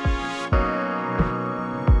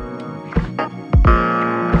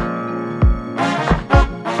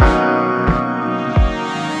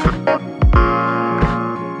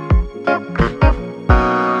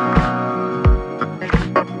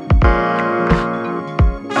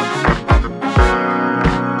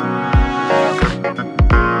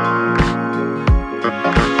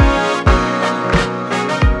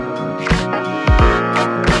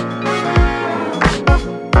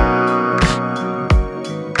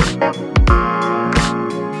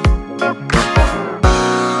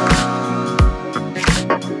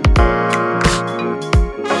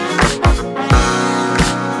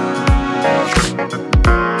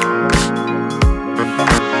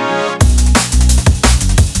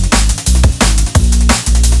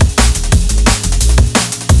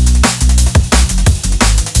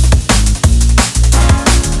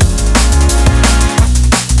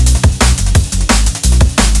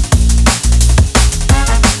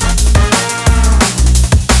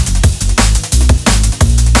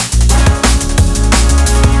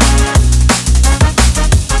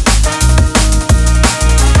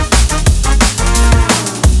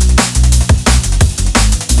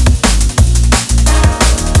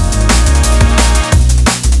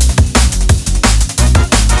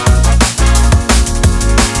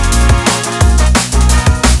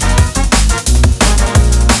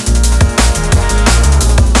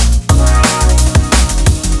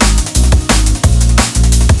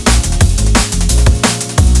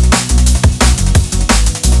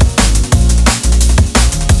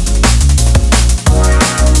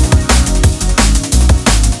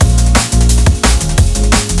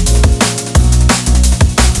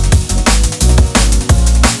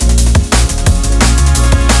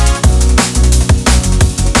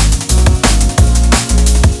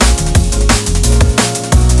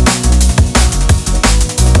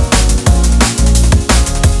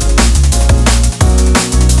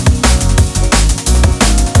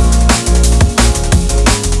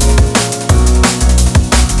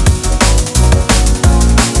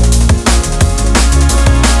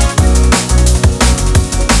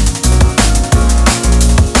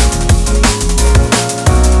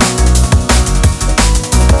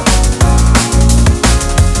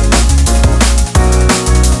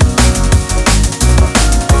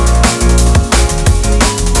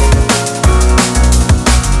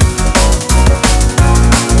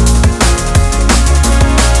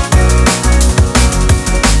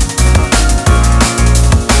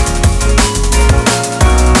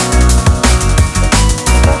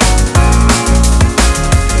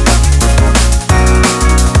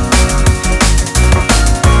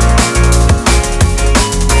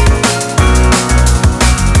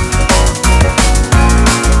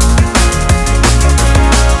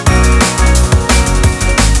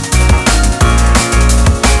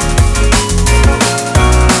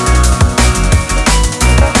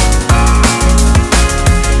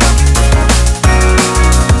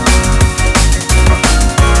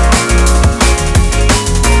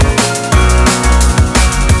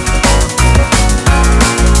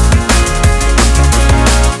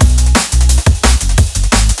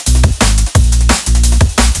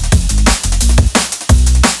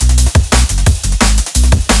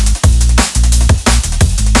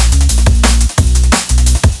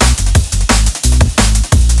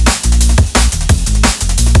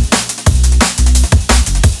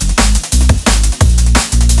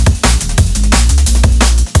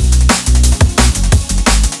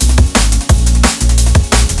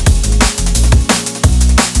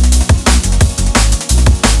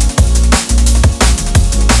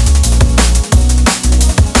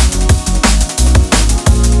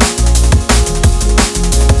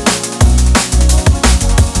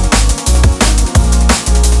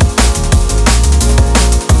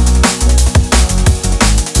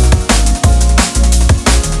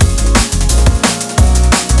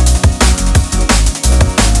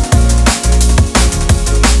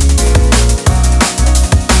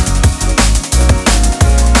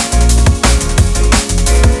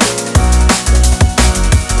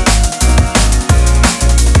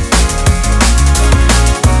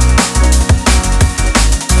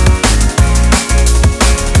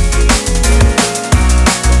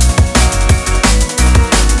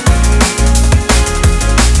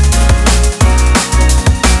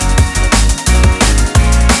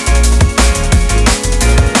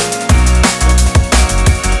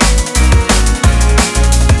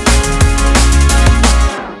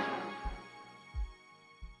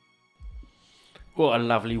 What a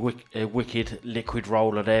lovely wicked liquid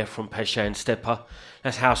roller there from Pesce and Stepper.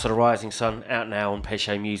 That's House of the Rising Sun, out now on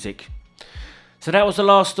Pesce Music. So that was the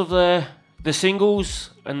last of the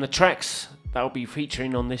singles and the tracks that will be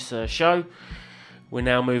featuring on this show. We're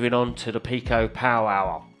now moving on to the Pico Power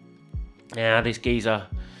Hour. Now this geezer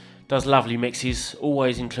does lovely mixes,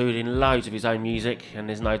 always including loads of his own music, and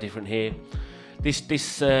there's no different here. This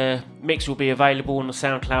mix will be available on the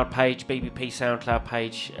SoundCloud page, BBP SoundCloud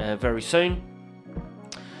page, very soon.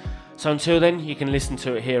 So until then, you can listen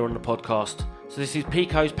to it here on the podcast. So this is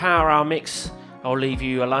Pico's Power Hour mix. I'll leave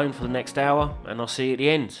you alone for the next hour, and I'll see you at the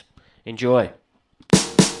end. Enjoy.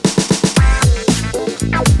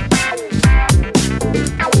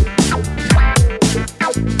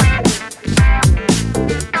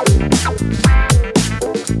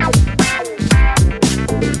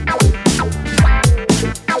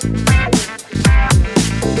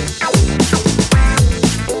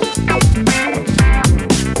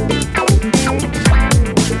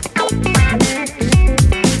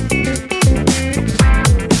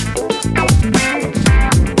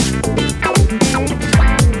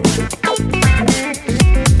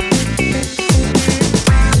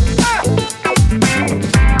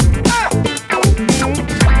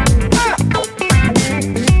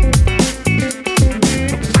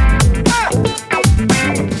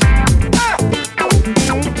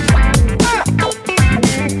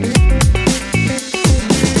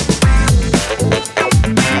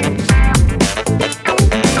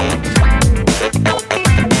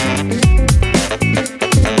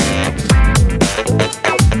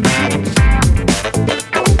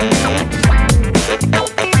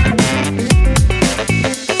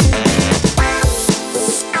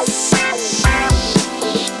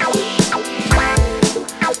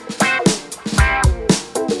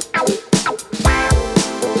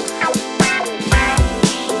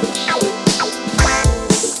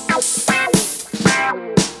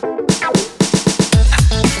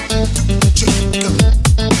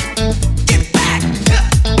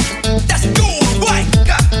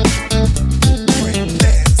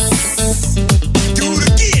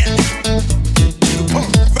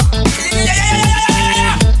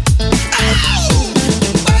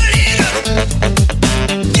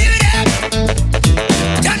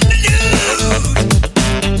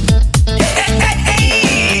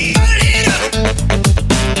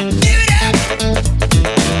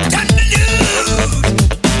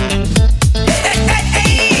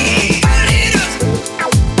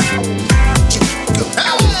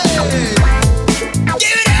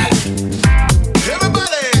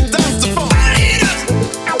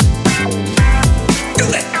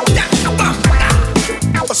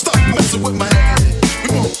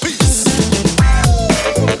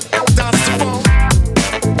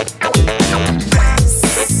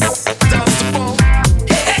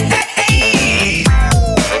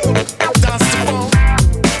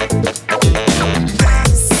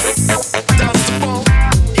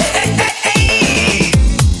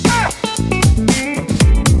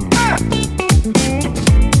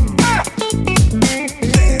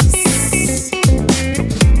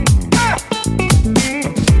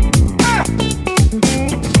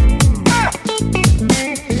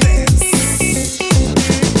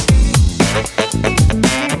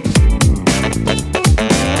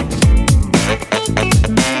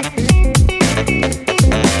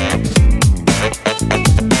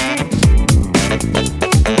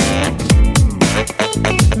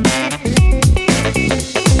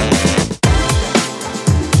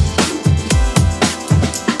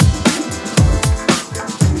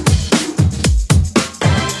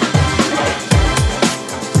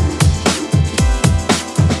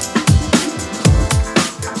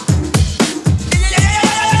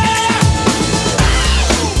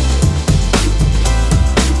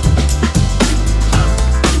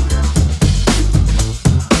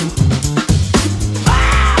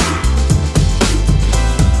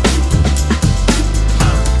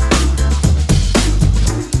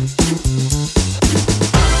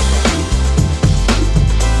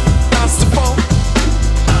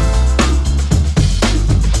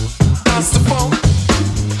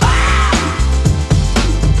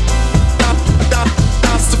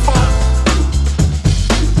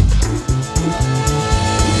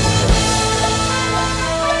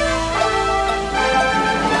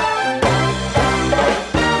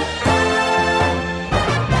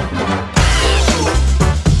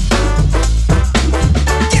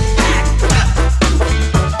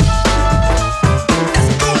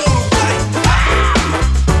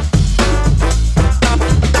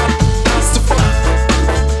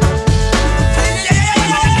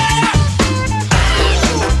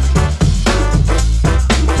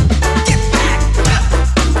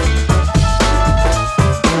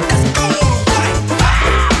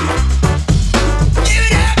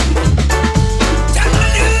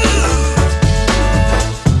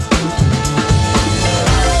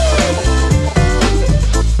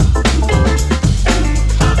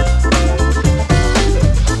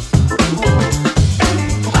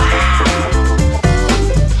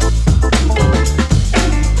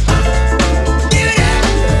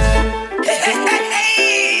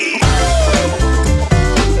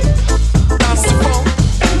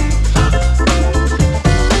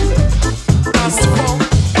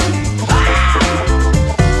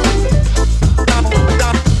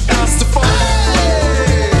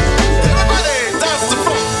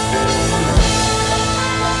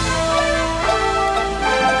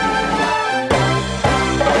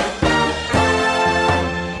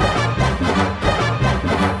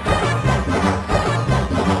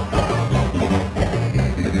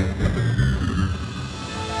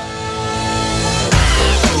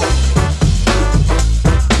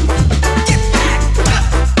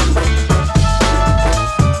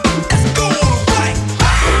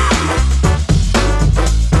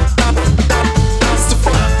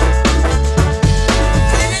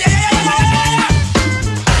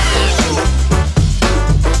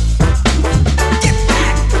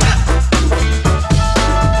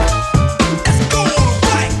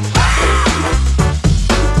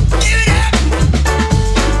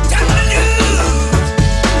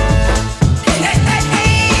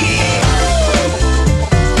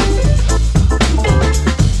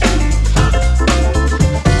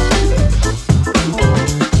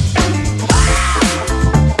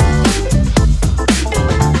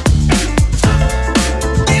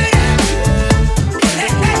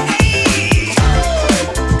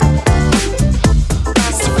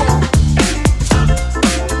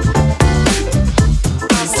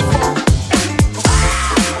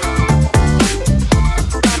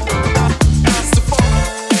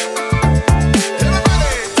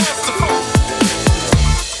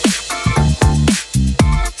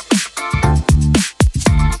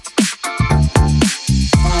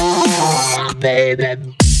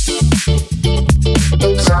 baby.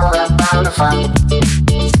 It's all about the fun.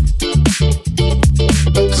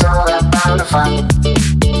 It's all about the fun.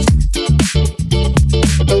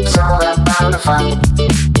 It's all about the fun.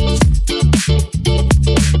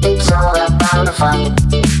 It's all about the fun.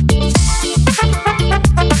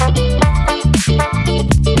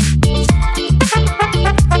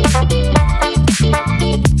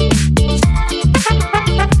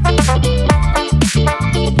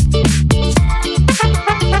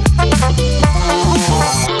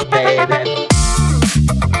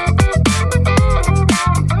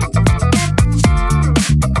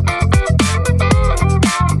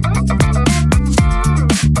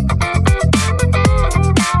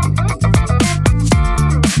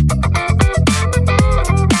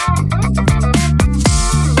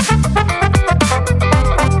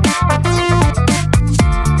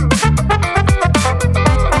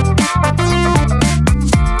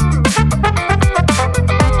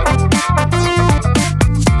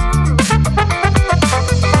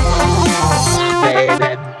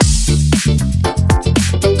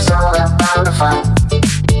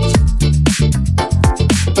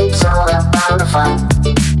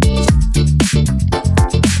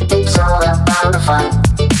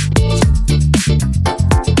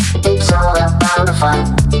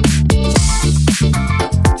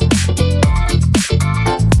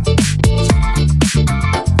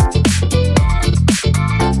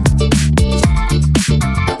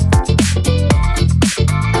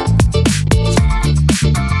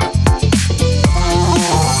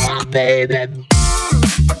 Baby.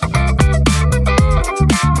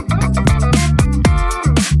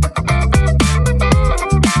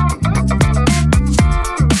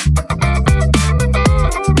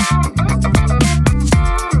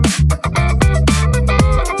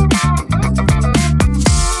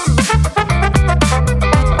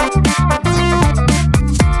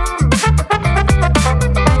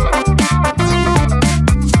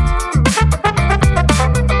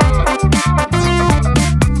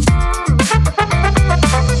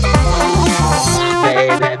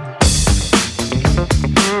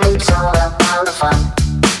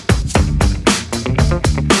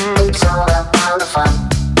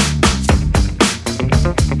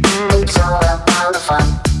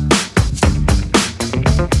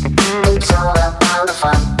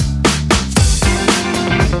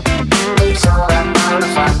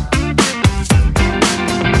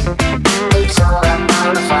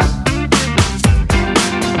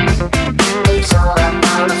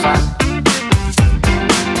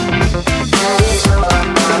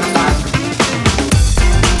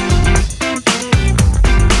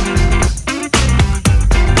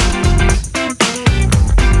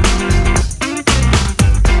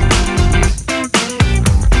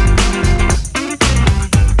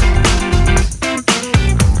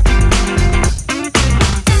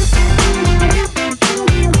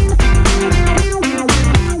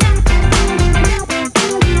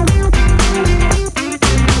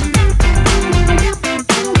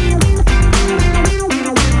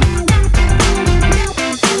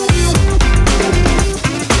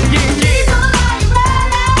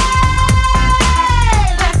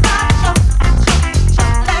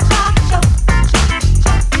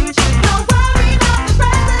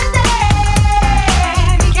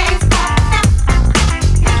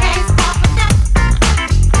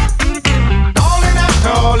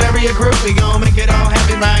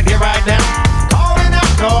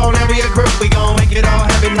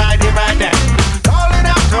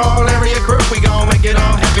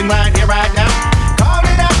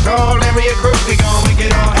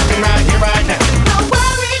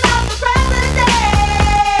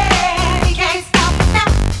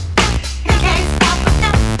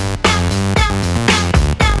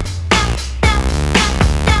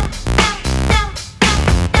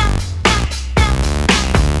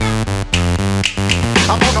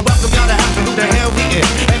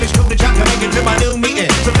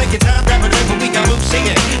 So take your time, grab a drink, but we got moves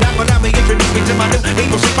singing. Now when I introduce me to my new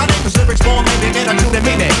people, see my name is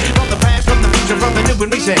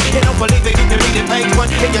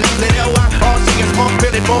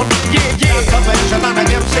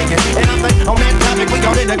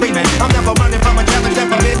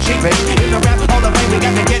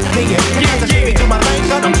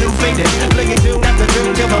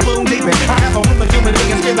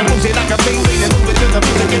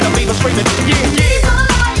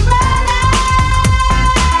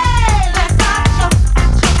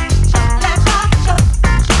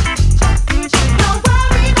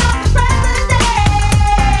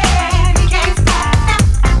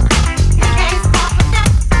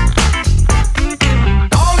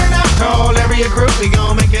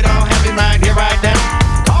happen right here, right now.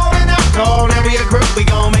 Calling out, call every group, we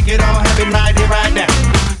gon' make it all happen right here, right now.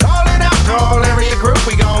 Calling out, call every group,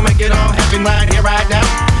 we gon' make it all happen right here, right now.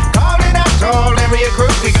 Calling out, call every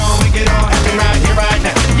group, we gon' make it all happen right here, right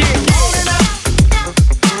now. Yeah, calling out.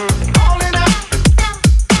 Calling out.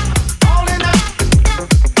 Calling out.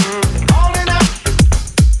 Calling out.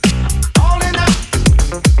 Calling out.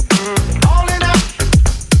 Calling out.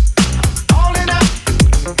 Calling out.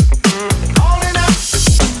 Calling out.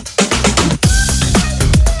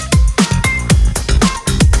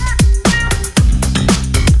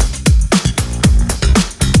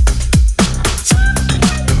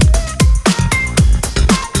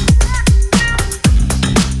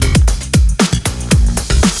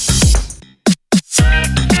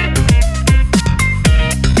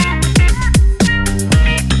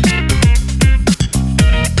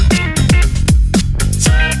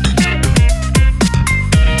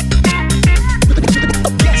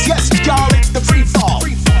 Yes, yes, y'all, it's the free fall.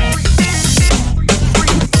 Free fall.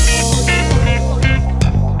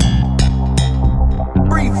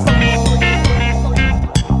 Free fall.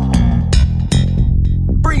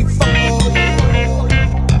 Free fall.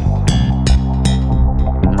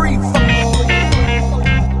 Free fall.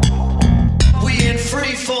 We in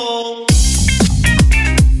free fall.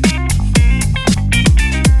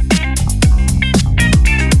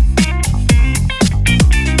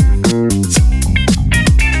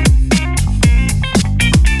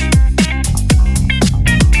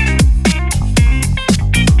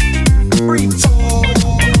 Free fall.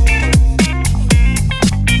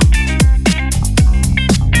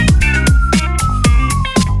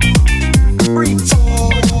 Free fall.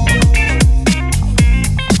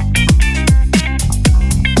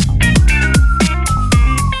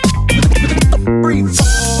 Free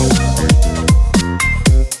fall.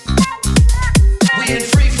 We in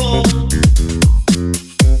free fall.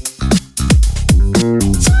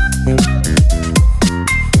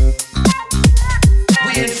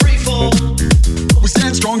 We in free fall. We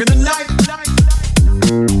stand strong in the night.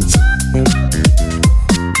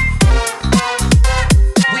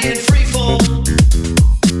 We in free fall.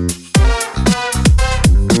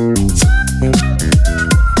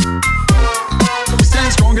 We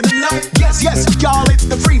stand strong in the night. Yes, yes, y'all, it's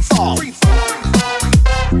the free fall. Free fall.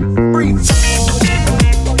 Free fall.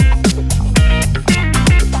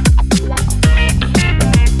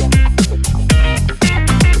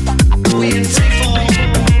 We in free fall.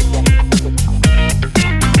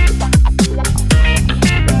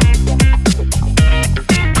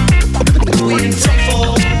 We in free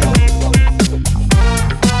fall.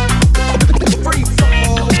 Free fall.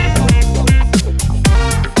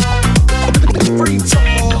 Free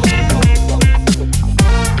fall.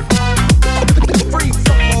 Free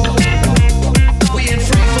fall. We in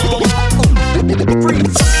free fall. Free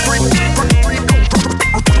fall.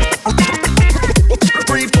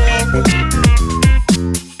 Free fall.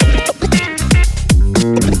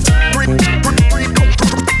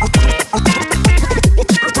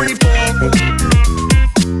 Free fall.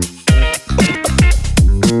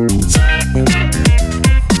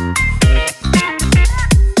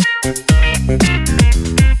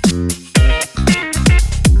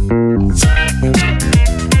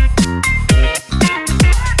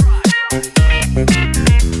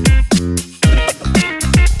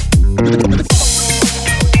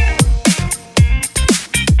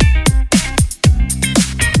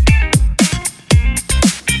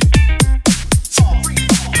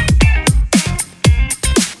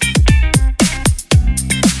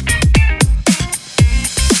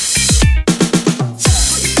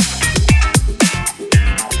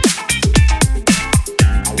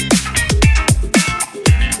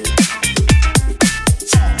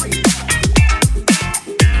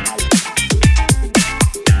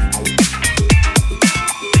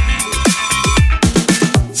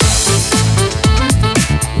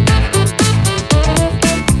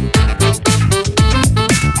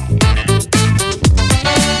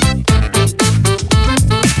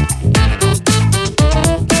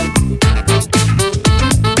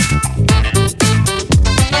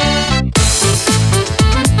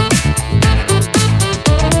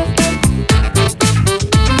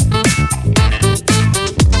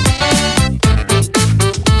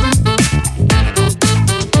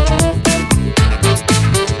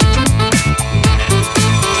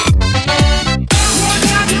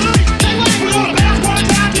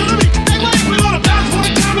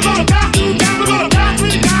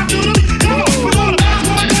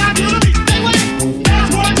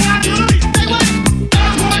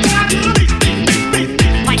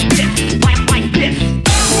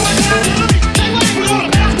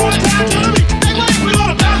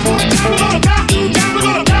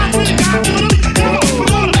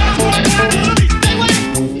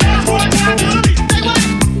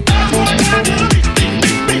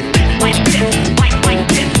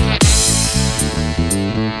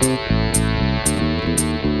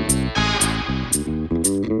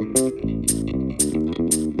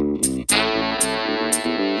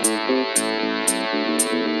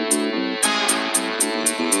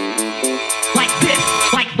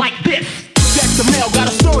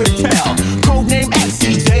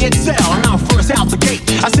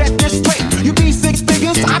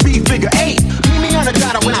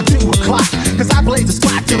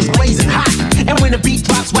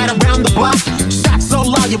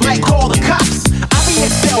 you black, call the cops. I be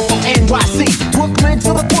XL from NYC, Brooklyn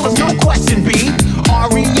to the fullest, no question, B.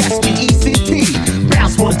 R-E-S-P-E-C-T.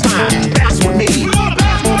 Bounce one time, bounce with me. We gonna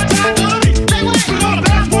bounce one time to the beat. Say what? We gonna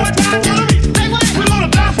bounce one time to the beat. Say what? We gonna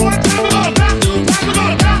bounce one time. We gonna bounce two times. We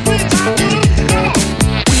gonna bounce three times to the beat. Come on.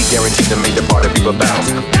 We guarantee to make the party people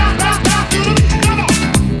bounce. Bounce, bounce, bounce to the beat. Come on.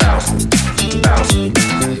 Bounce, bounce.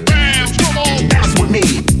 Bounce, come on. Bounce with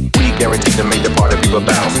me. We guarantee to make the party people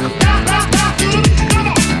bounce. Bounce, bounce, bounce to the beat. Come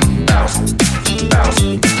on. Bounce, bounce.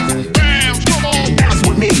 Bounce, come on. Bounce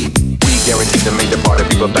with me. We guarantee to make the party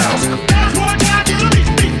people bounce. Bounce one time to the beat,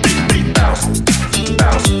 beat, beat, beat. Bounce,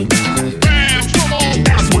 bounce. Bounce, come on.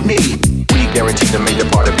 Bounce with me. We guarantee to make the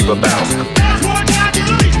party people bounce. Bounce one time to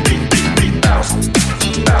the beat, beat, beat, beat. Bounce,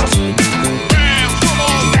 bounce. Bounce, come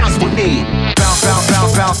on. Bounce with me. Bounce, bounce,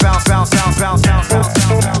 bounce, bounce, bounce, bounce, bounce, bounce, bounce, bounce,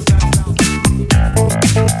 bounce, bounce.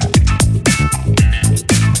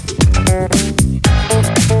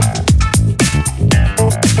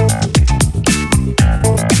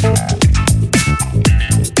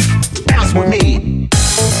 Bounce with me. Bounce with me. Bounce.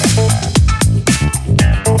 Bounce.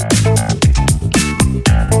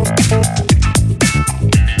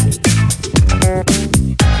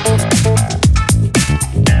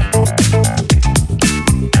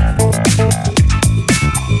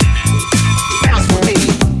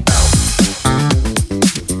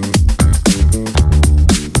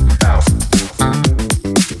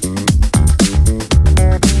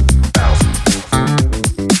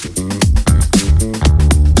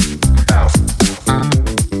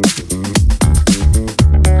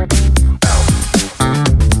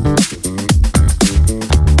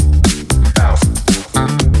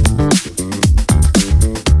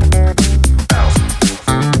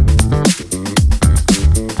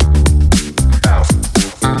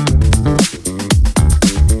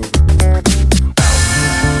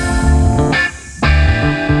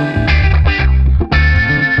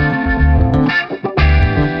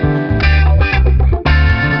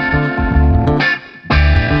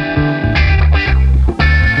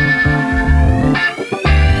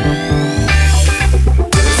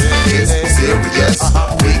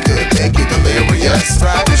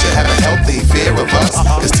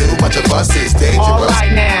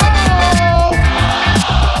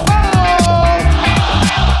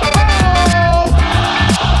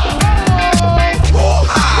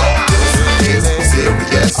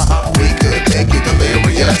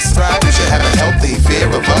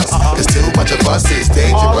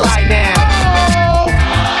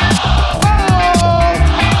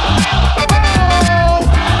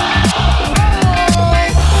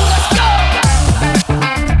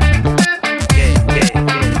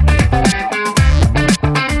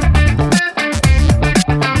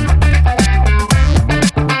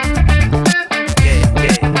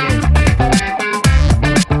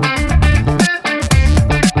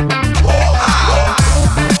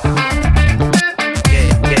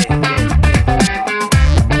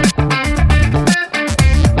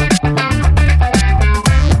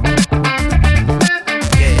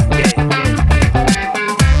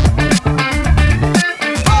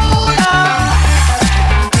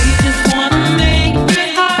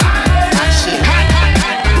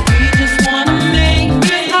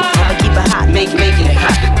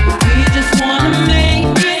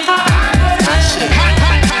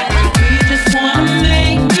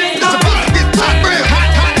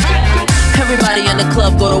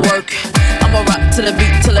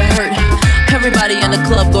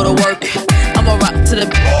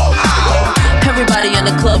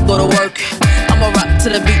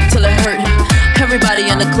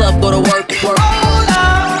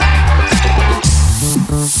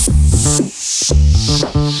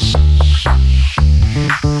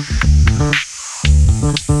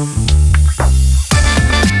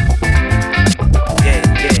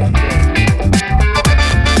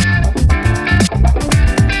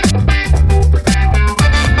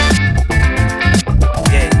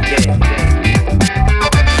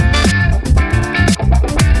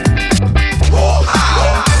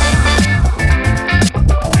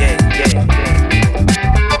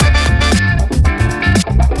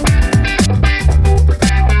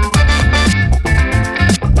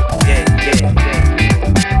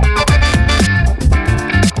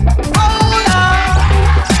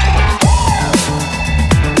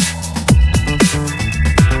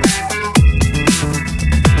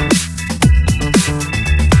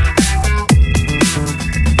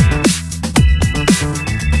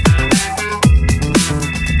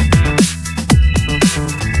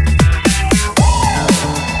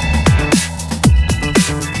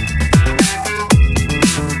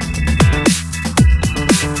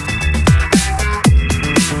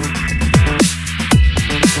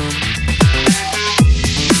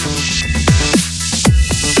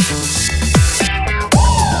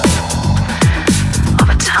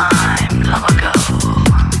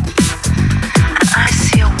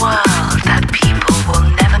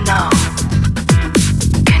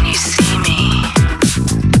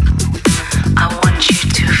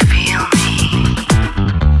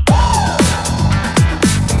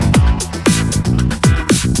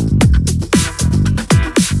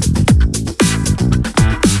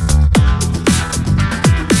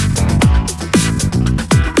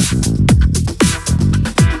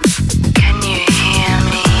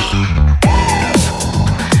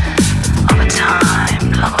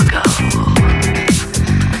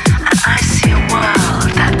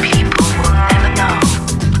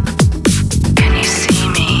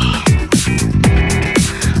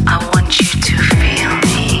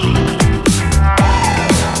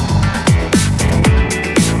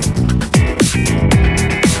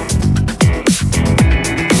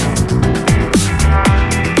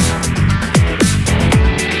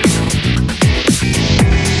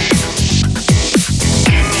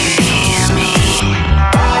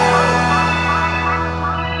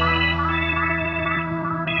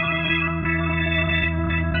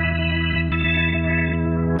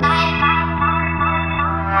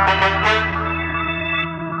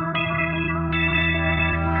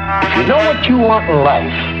 You know what you want in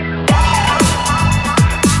life?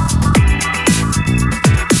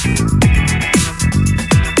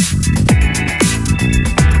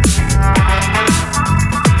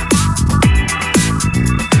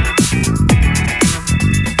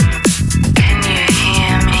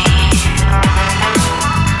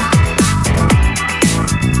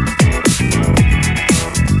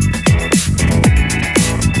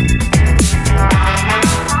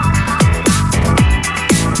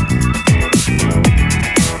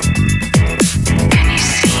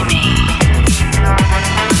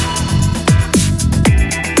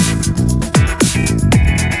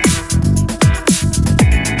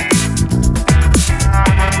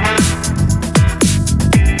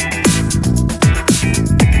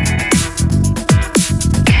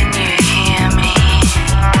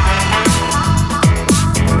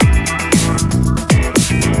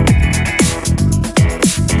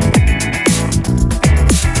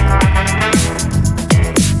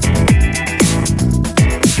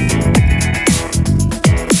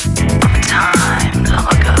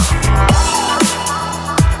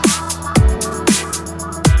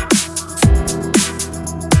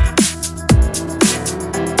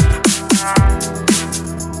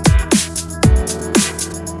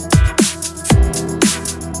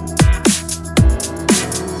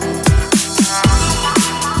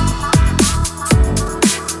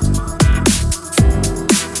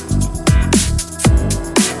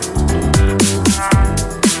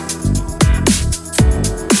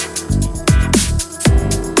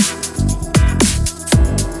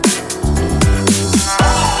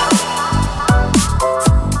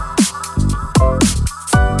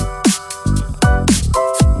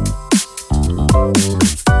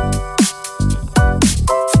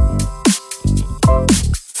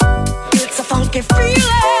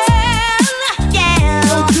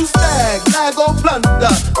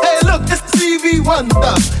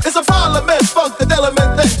 It's a parliament, funkadelic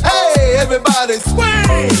thing. Hey, everybody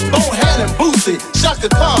swing! Bonehead and Boosie, Shaka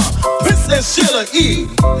Khan, Princess Sheila E.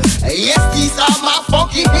 Yes, these are my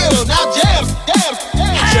funky heroes. Now jam,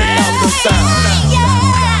 check out the sound.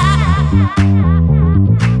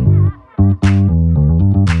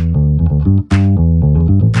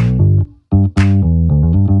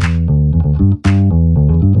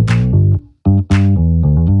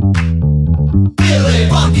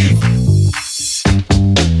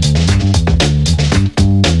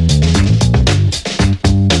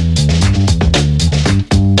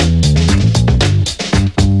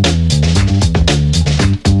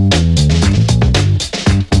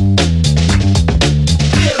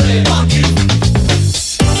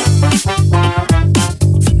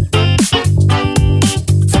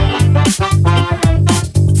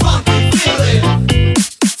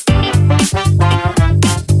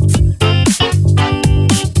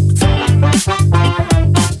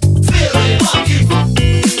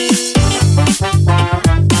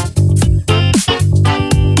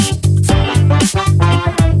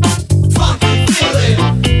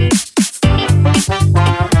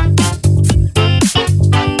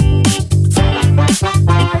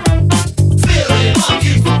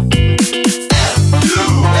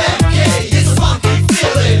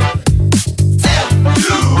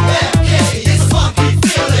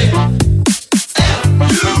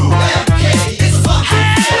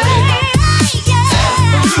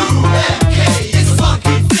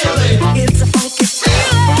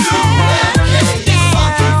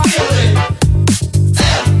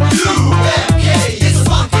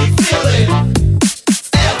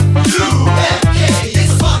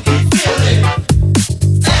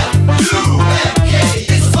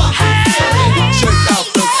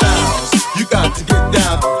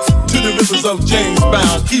 Of James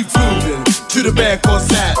Brown, keep grooving to the band called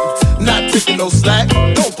Satin. Not taking no slack,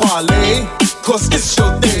 don't parlay, cause it's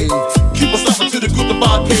your day. Keep us up to the group of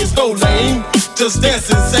arcades, no lame. Just dance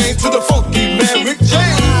and sing to the funky man Rick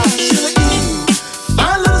James. Sheila E,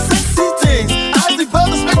 fine little sexy things. Isaac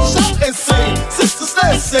brothers make you shout and sing. Sister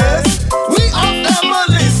Slash says, we are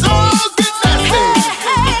family, so get nasty.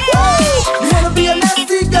 Woo! You wanna be a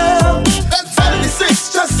nasty girl? That's Vanity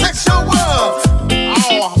 6, just sex your world.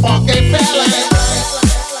 Oh, funky fella.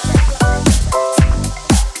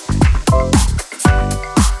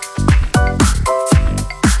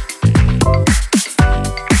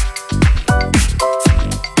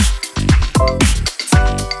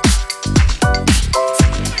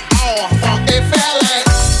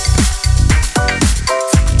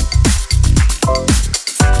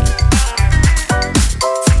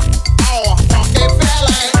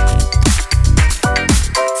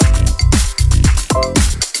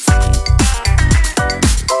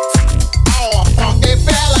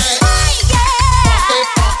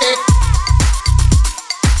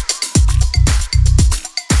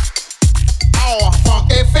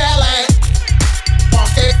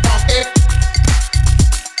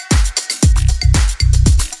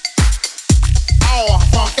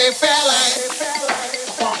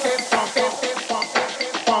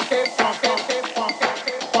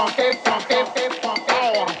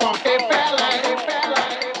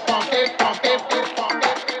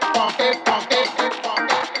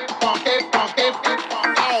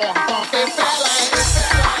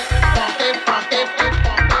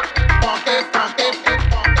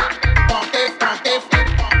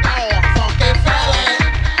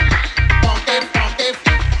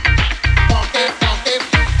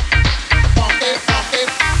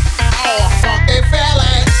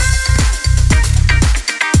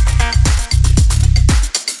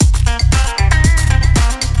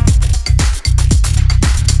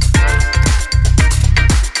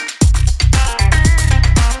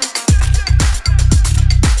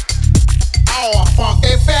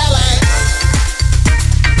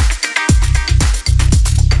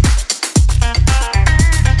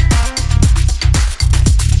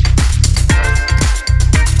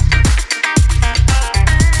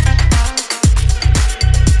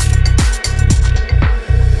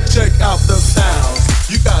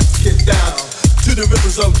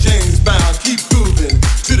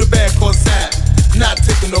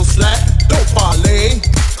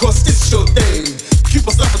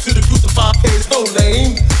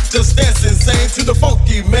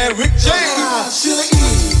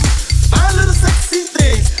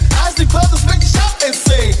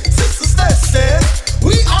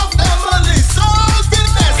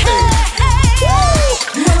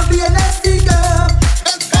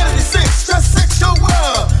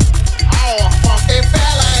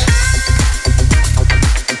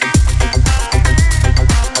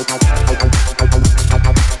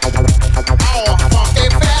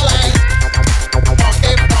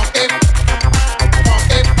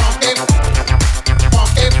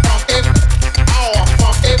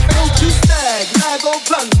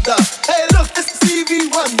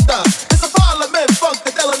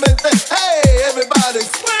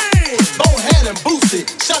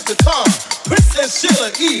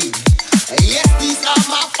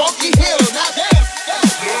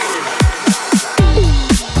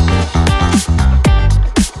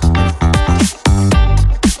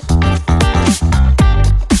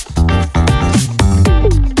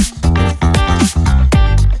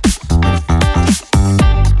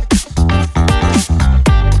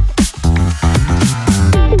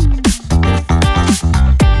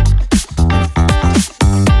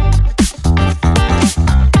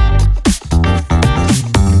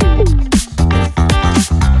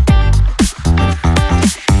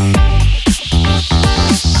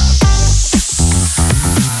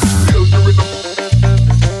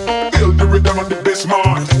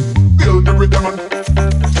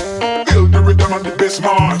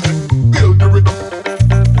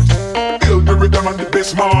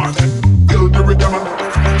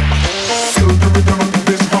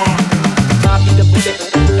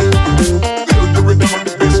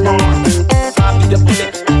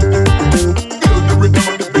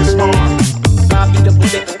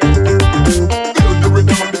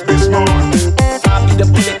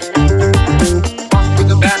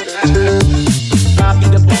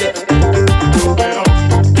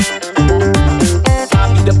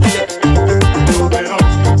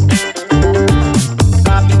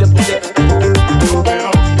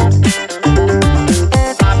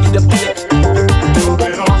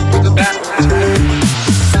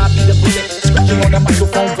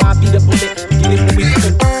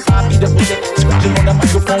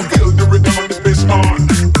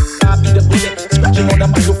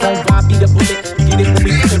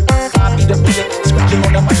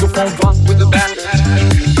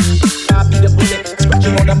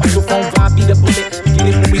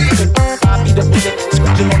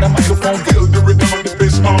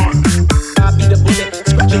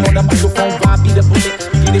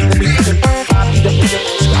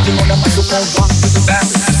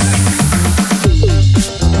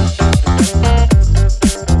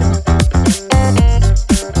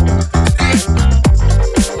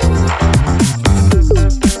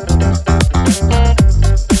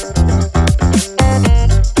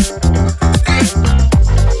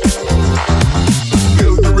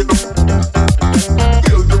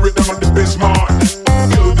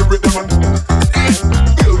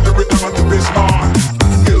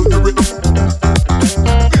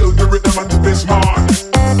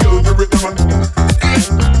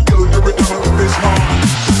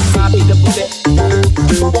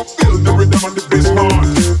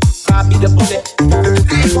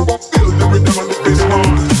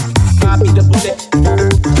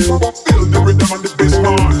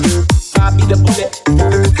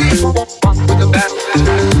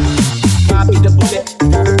 Copy the bullet.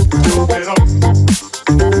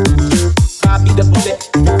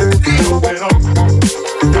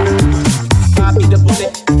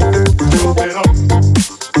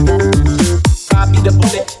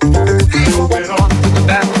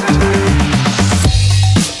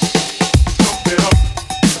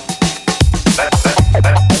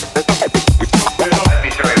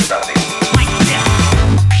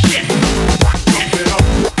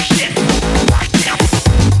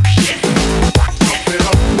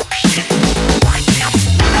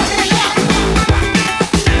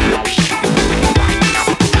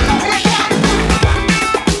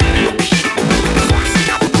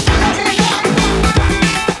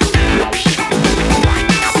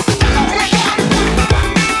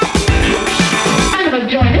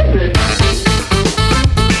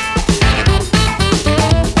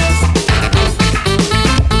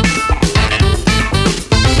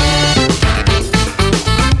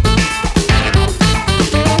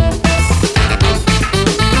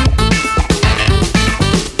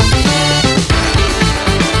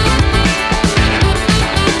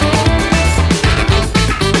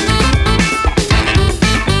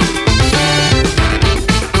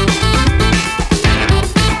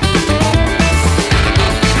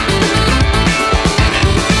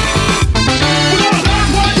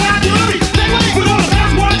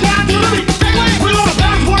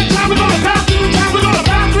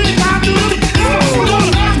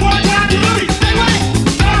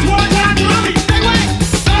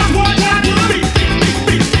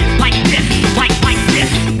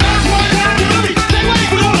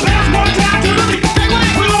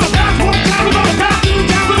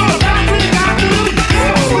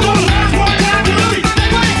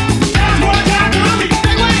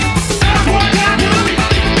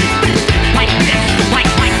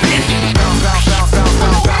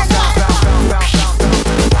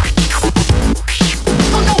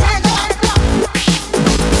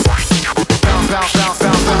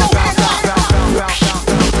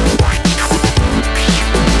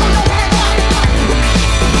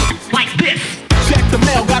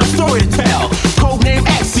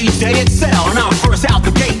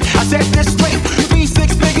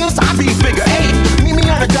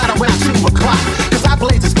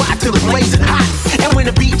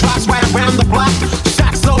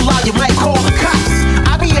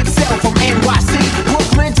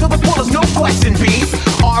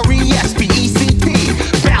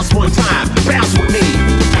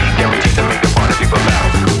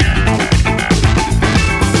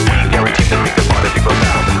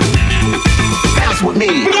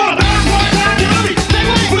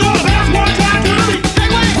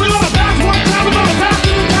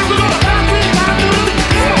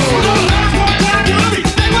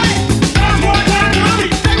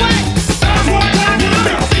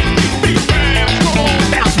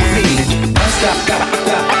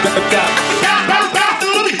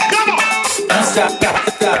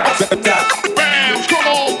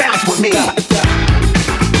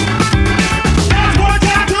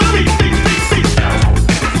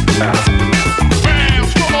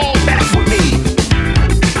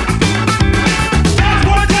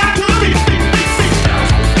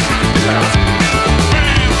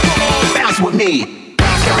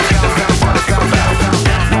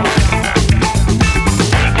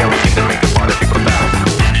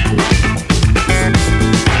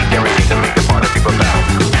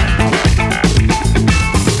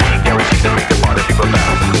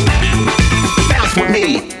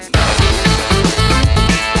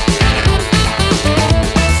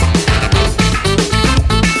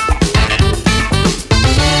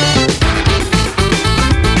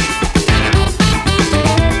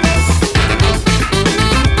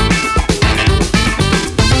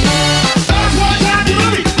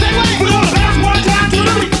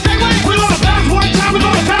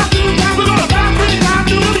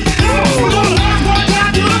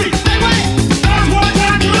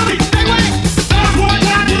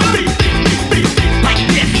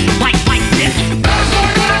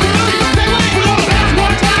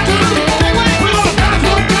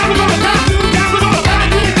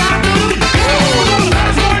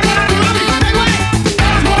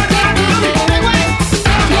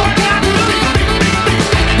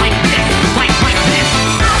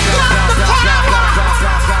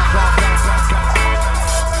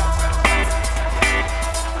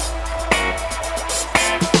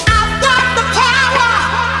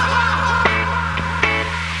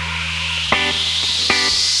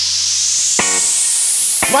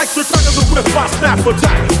 Like the crack of the whip, I snap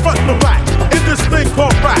attack, front to back, in this thing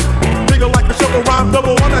called rap. Nigga like a shovel rhyme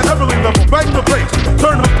double on a heavily level, bang the bass,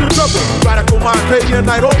 turn up the double. Radical mind, day and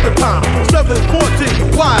night all the time.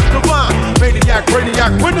 714, wise, divine, maniac,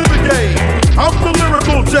 brainiac, winning the game. I'm the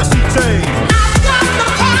lyrical Jesse James. I got the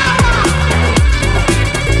power.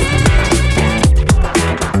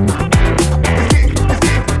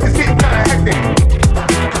 It's getting kinda hectic.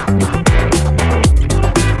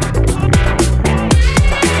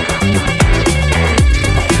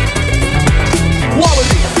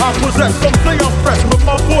 I possess, some say I'm fresh, but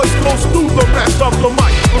my voice goes through the rest of the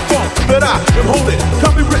microphone that I am holding.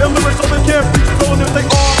 Copywritten lyrics so they can't be stolen if they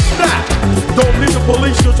all snap. Don't need the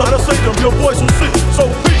police to try to save them, your voice will see. So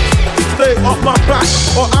peace, stay off my back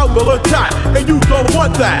or I will attack, and you don't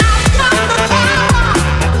want that. I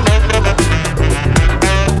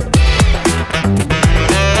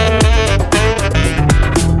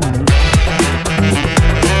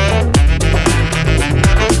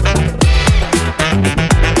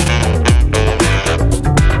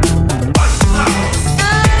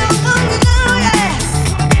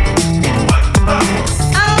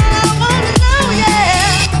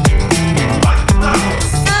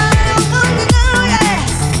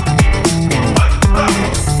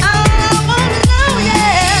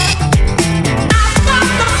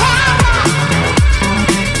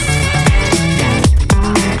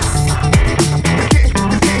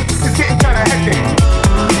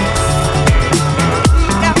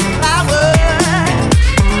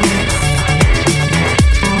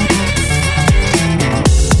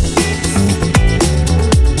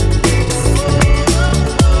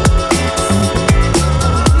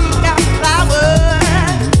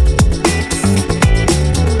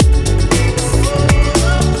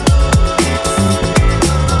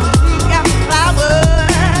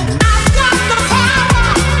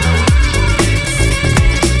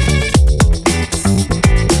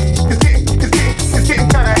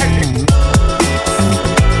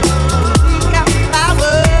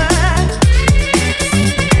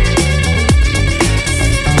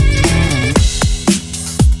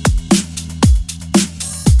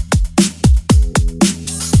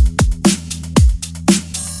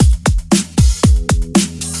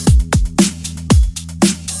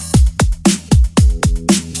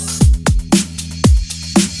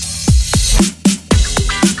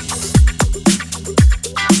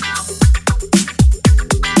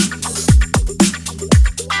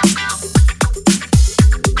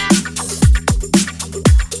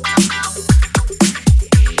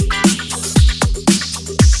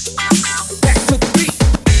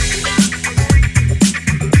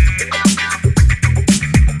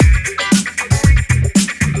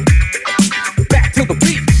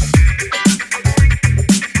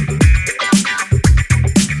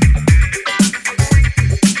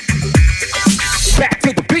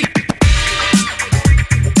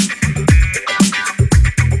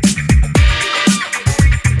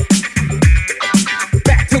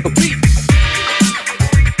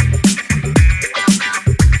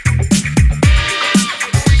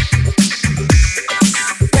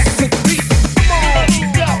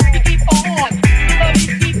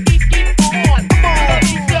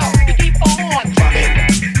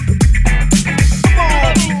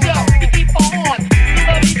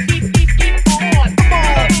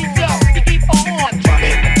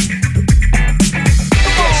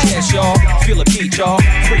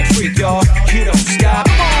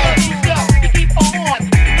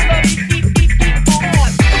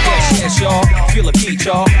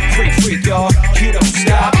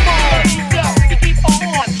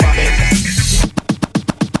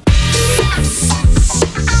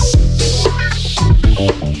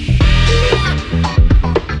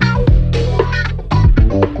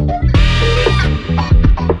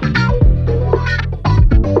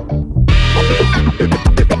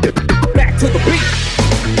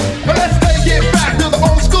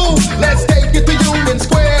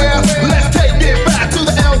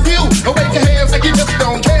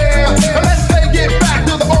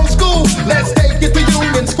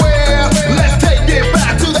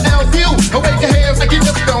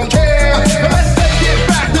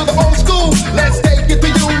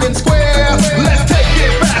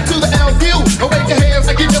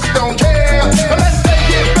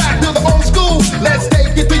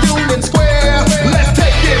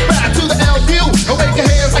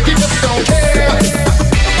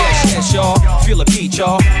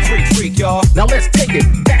Now let's take it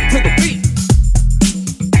back to the beat.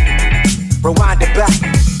 Rewind it back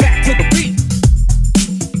to the beat.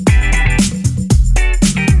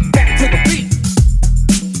 Back to the beat.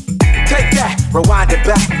 Take that, rewind it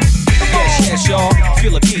back. Yes, yes, y'all.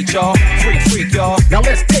 Feel the beat, y'all. Freak, y'all. Now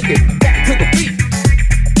let's take it back to the beat.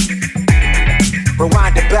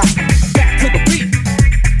 Rewind it back to the beat.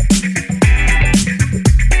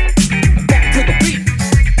 Back to the beat.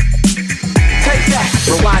 Take that,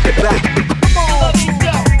 rewind it back.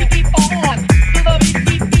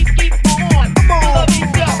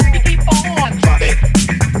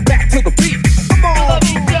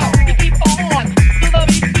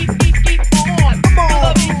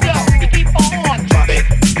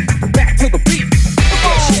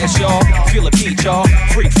 Y'all,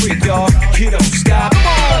 freak, y'all, you don't stop.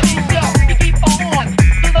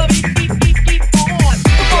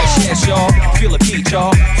 Yes, y'all, feel the beat,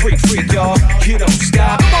 y'all, freak, y'all, you don't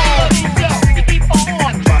stop.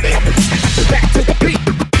 Back to the beat.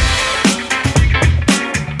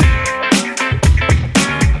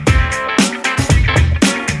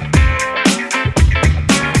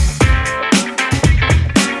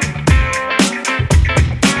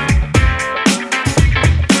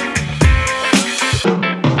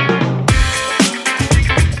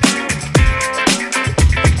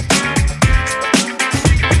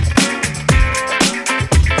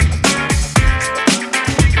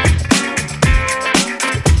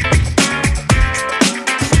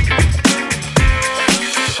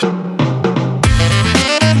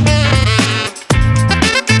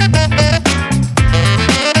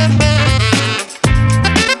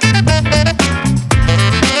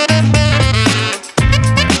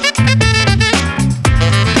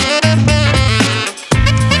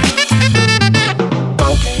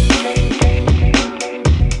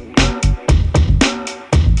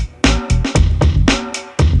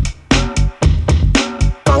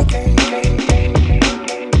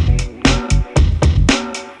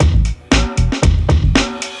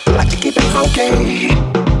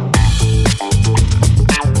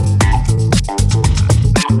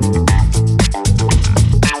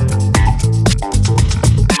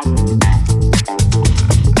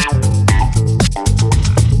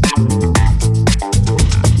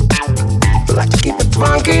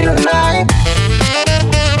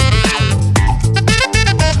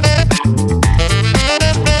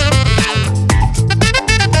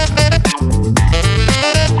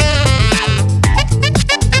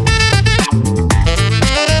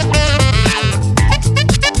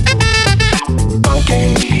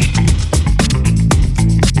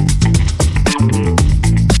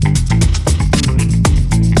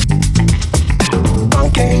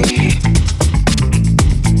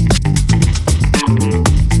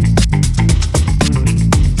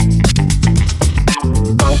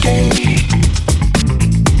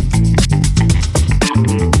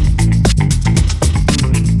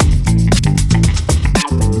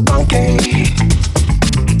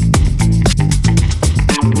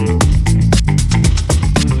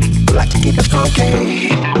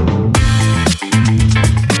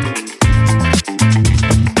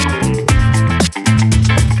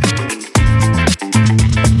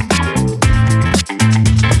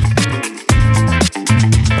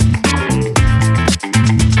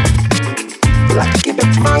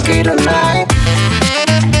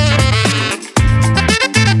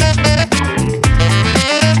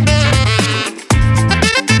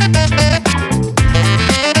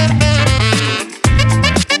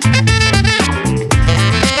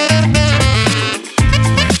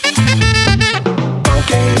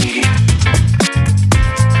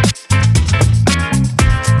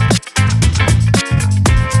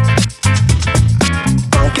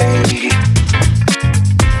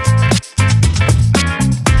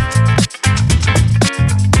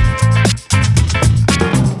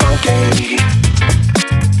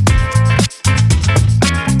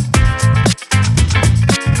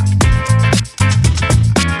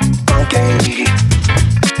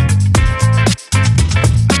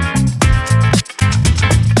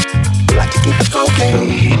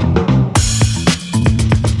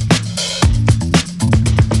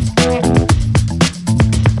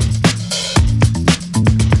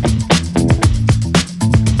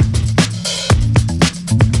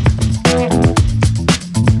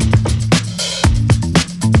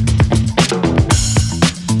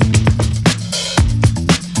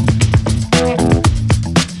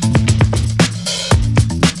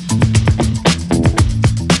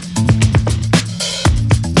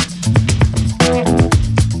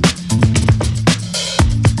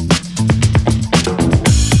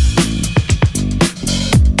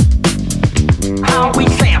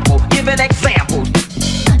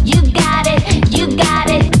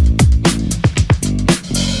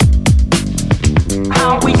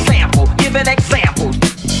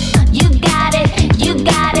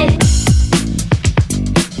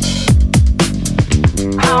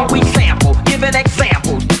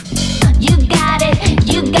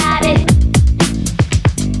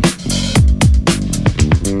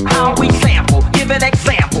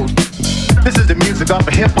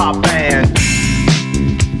 hop band.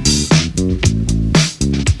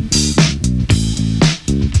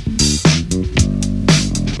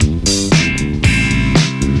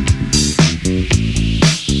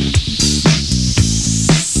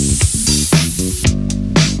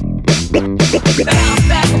 Bounce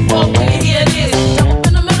back and forth when you hear this. Jump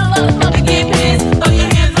in the middle of the club and get pissed. Throw your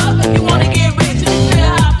hands up if you wanna get rich. You feel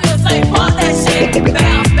how I feel, say fuck that shit.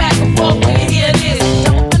 Bounce back and forth when you hear this.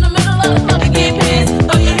 Jump in the middle of the club and get pissed.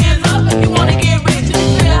 Throw your hands up if you wanna get rich. You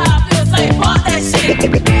feel how I feel, say fuck that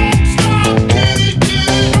shit.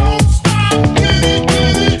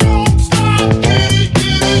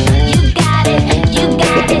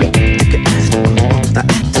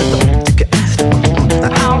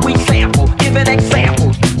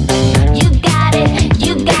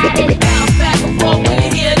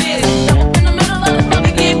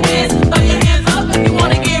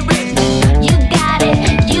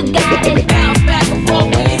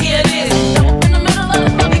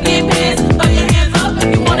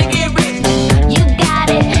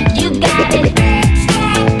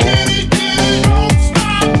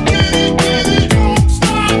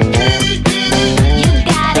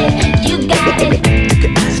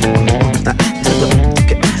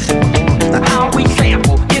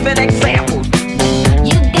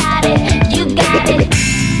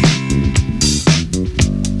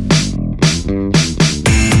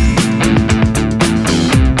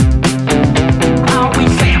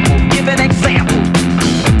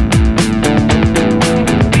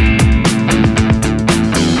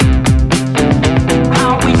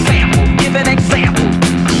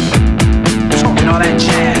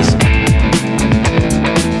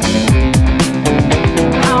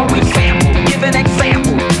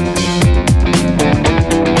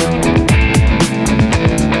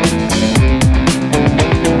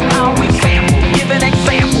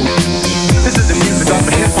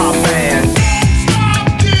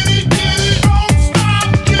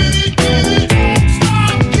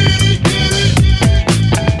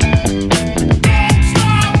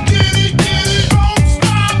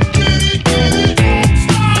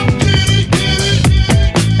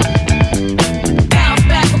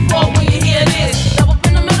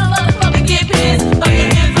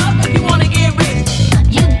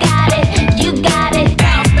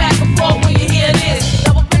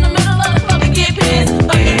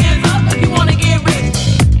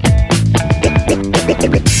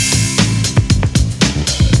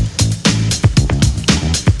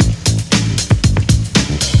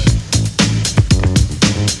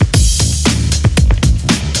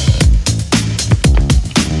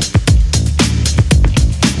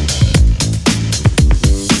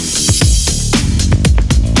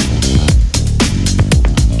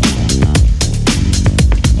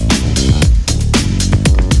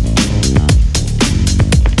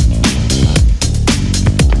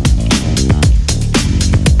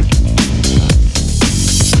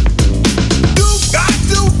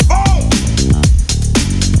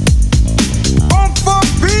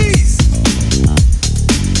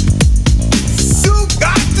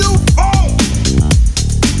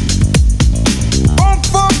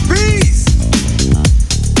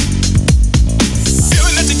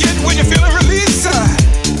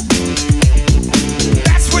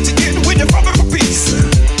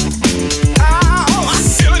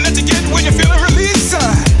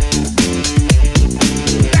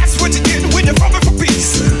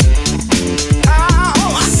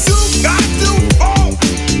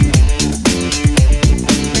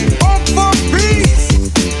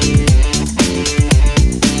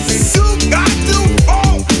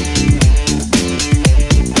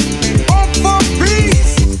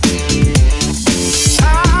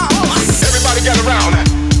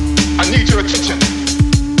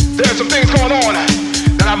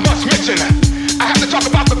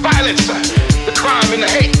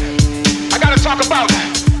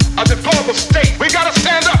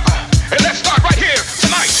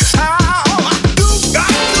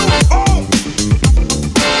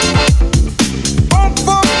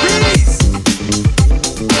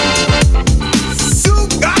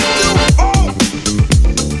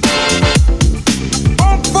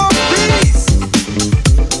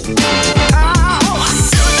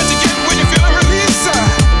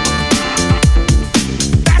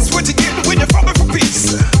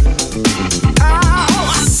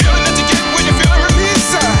 Feeling that you get when you're feeling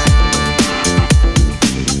release.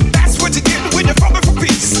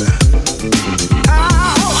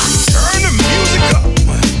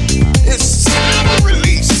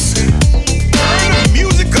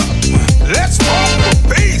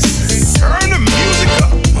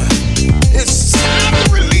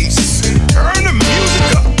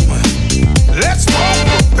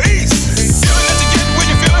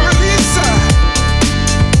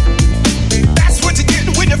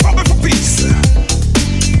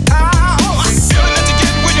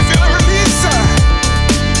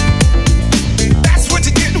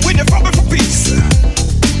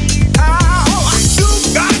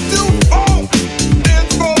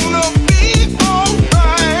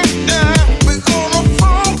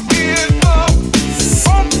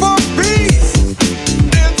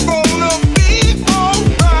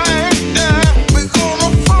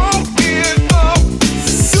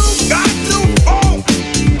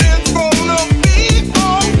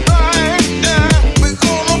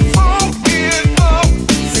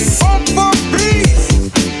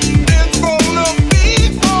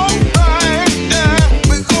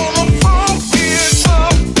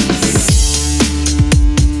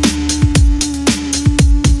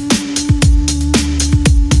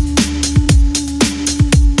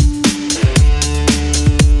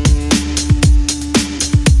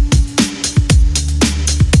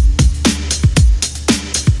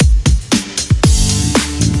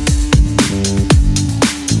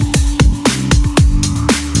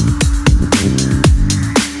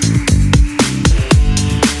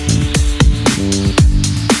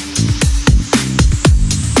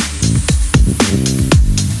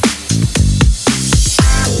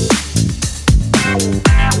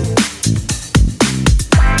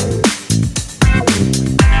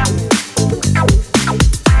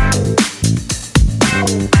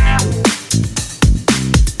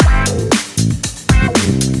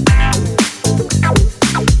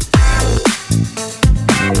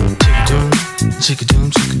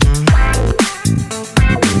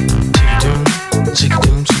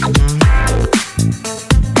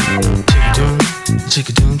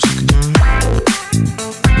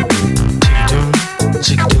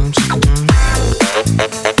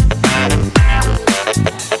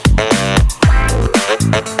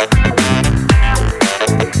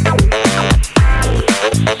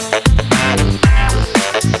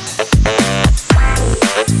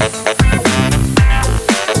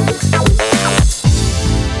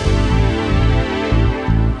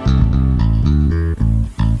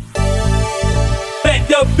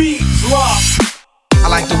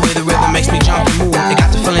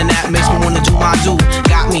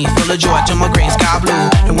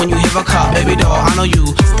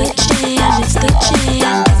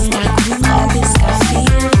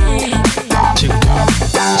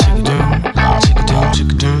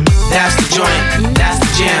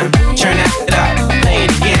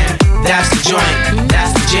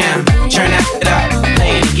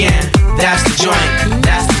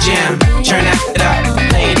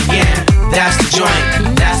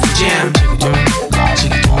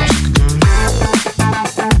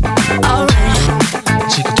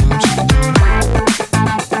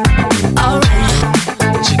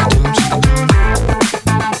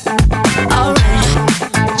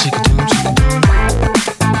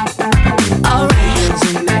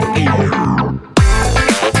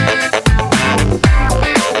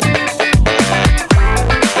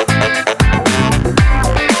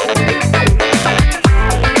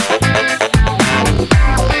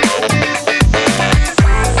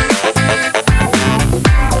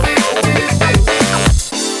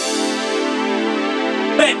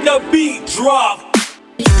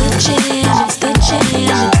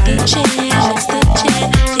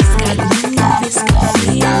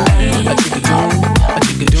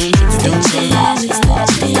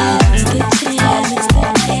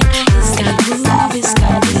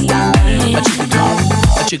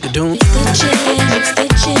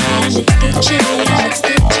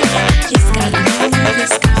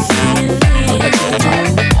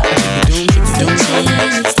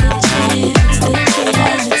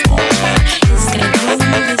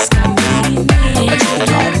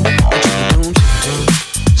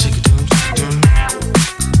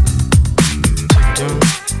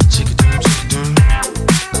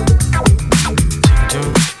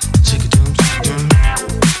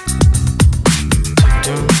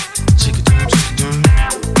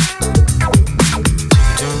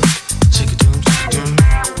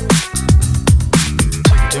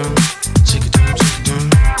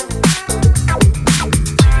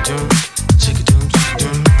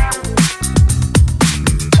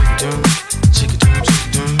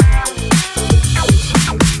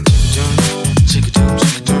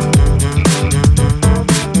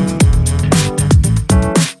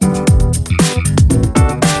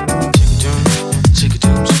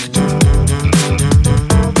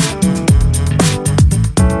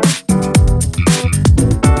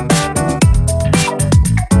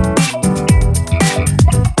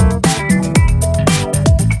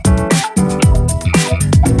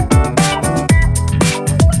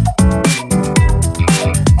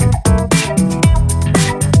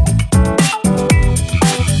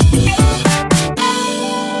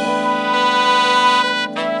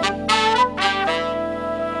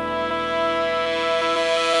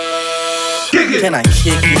 Can I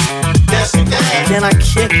kick it? Yes, you can. Can I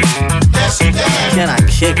kick it? Yes, you can. Can I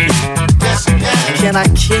kick it? Yes, you can. Can I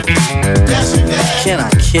kick it? Yes, you can. Can I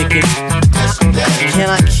kick it? Yes, you can. Can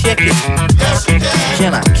I kick it? Yes, you can.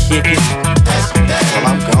 Can I kick it? Yes, you can. Well,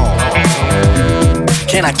 I'm gone.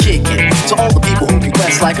 Can I kick it? To all the people who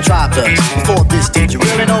request like a tribe does. Before this, did you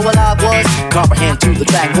really know what I was? Comprehend to the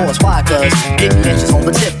track force, why? Cause getting inches on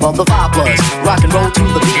the tip of the vibe buzz. Rock and roll to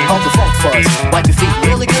the beat of the funk fuzz. Wipe your feet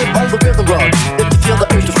really good on the rhythm rug. If you feel the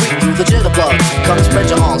urge to freak through the jitterbug, come and spread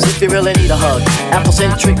your arms if you really need a hug.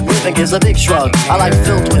 Afrocentric living is a big shrug. I like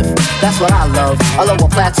filled with, that's what I love. A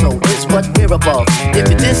lower plateau is what we're above.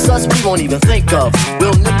 If you diss us, we won't even think of.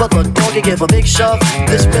 We'll nip up the dog and give a big shove.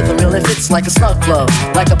 This rhythm really fits like a snug glove.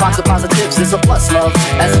 Like a box of positives is a plus love.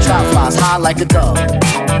 As the tribe flies high like a dove.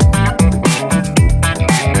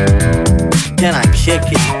 Can I kick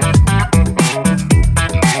it?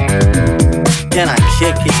 Can I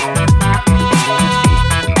kick it?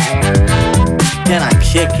 Can I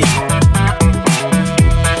kick it?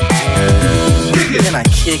 Can I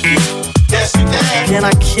kick it? Yes, you can. Can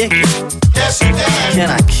I kick it? Yes, you can. Can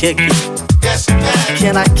I kick it? Yes, you can.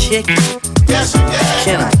 Can I kick it? Yes, you can.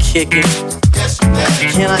 Can I kick it? Yes, you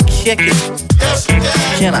can. Can I kick it? Yes, you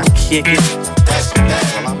can. Can I kick it? Yes, you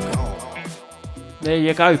can. There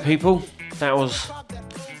you go, people. that was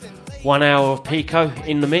 1 hour of Pico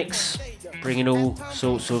in the mix, bringing all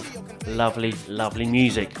sorts of lovely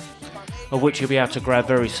music, of which you'll be able to grab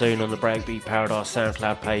very soon on the Breakbeat Paradise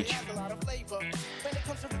SoundCloud page.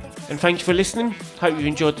 And thank you for listening. Hope you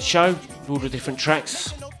enjoyed the show, all the different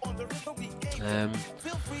tracks.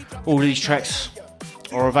 All of these tracks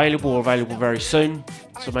are available very soon,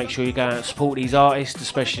 so make sure you go out and support these artists,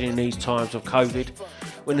 especially in these times of COVID,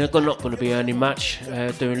 when they're not going to be earning much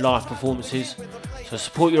doing live performances. So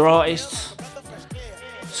support your artists,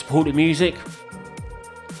 support the music,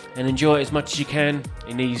 and enjoy it as much as you can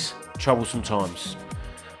in these troublesome times.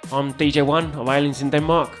 I'm DJ One of Aliens in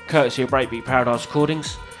Denmark, courtesy of Breakbeat Paradise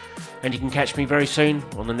Recordings, and you can catch me very soon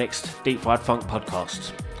on the next Deep Fried Funk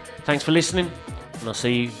podcast. Thanks for listening, and I'll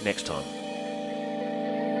see you next time.